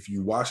if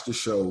you watch the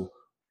show,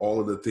 all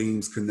of the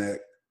themes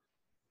connect.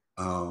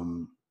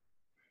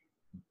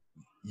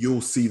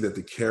 You'll see that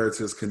the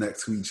characters connect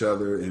to each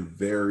other in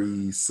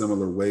very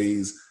similar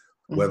ways,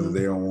 whether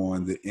they're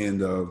on the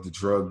end of the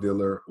drug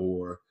dealer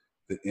or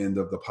the end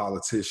of the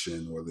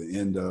politician or the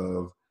end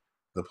of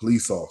the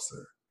police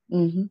officer.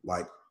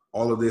 Like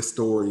all of their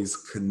stories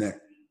connect.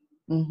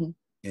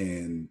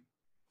 And,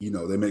 you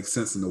know, they make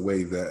sense in a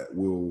way that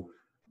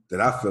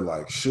I feel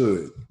like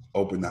should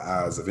open the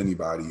eyes of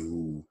anybody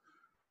who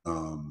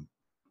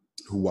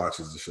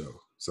watches the show.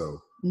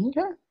 So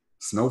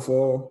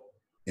Snowfall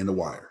and The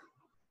Wire.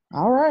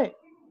 All right.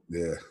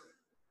 Yeah.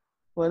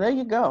 Well, there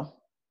you go.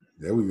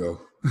 There we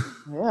go.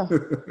 Yeah.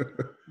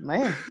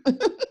 Man.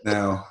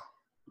 Now,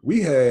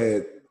 we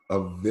had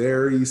a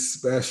very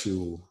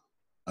special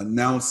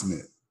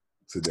announcement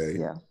today.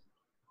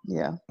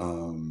 Yeah.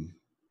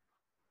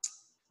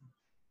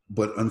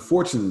 But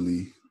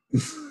unfortunately,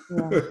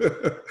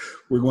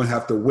 we're going to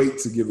have to wait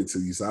to give it to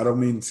you. So I don't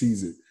mean to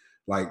tease it.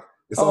 Like,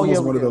 it's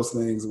almost one of those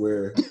things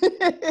where,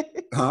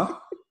 huh?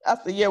 I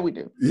said, yeah, we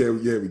do. Yeah,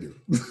 we do.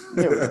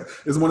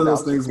 It's one of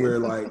those things where,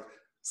 like,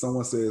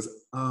 someone says,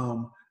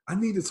 I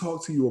need to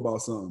talk to you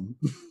about something.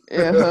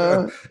 And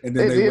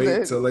then they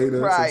wait till later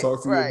to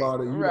talk to you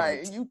about it.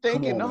 Right. Like, you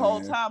thinking the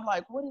whole time,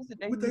 like, what is it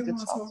they need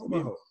to talk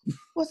about?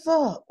 What's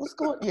up? What's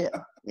going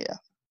on? Yeah.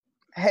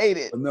 Hate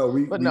it.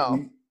 But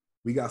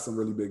we got some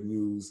really big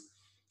news.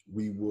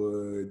 We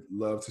would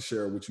love to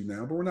share it with you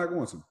now, but we're not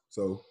going to.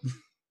 So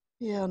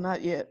yeah,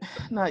 not yet.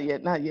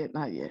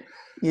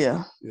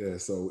 Yeah. Yeah.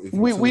 So if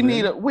we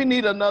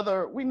need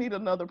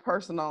another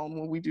person on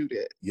when we do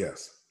that.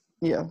 Yes.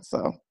 Yeah.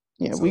 So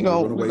we're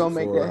gonna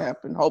make that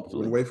happen. Hopefully,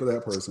 we're gonna wait for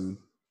that person.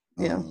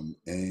 And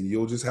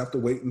you'll just have to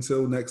wait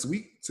until next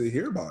week to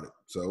hear about it.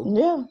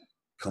 So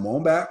come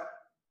on back.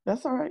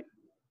 That's all right.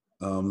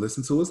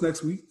 Listen to us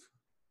next week.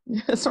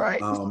 That's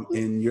right.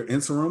 In your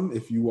interim,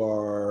 if you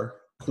are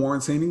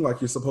quarantining like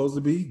you're supposed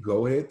to be,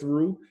 go ahead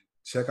through,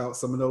 check out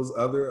some of those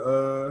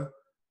other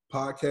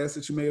podcasts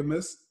that you may have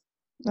missed.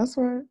 That's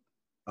right.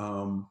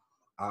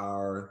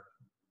 Our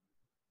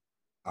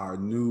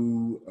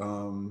new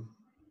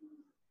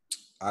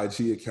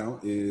IG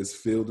account is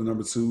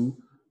Field2,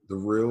 The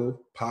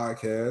Real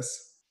Podcast.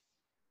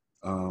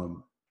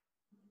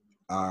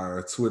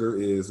 Our Twitter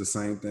is the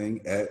same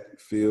thing, at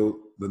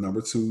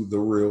Field2, The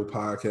Real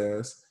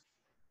Podcast.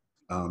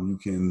 You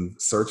can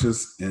search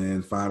us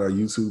and find our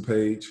YouTube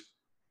page,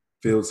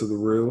 Field to the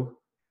Real,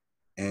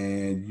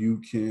 and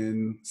you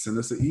can send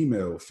us an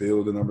email,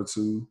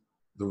 Field2,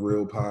 The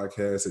Real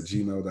Podcast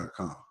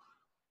 @gmail.com.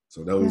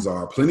 So those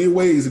are plenty of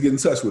ways to get in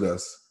touch with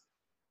us.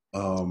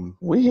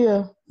 We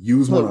here.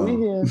 Use one of them.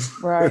 We here.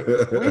 Right.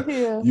 We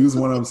here. Use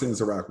one of them to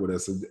interact with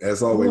us.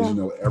 As always, you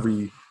know,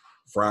 every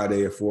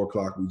Friday at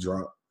 4:00 we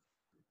drop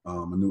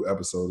a new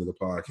episode of the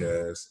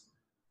podcast.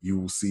 You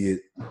will see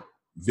it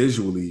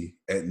visually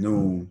at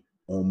noon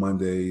on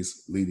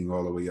Mondays, leading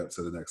all the way up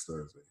to the next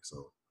Thursday.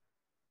 So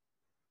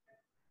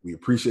we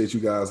appreciate you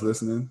guys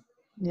listening.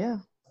 Yeah.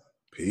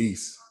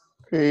 Peace.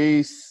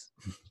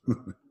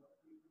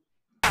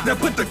 Now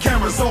put the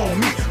cameras on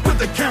me, put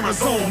the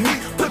cameras on me,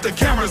 put the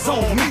cameras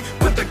on me,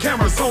 put the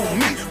cameras on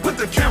me, put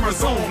the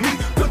cameras on me,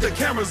 put the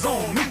cameras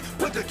on me,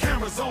 put the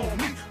cameras on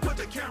me, put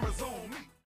the cameras on me.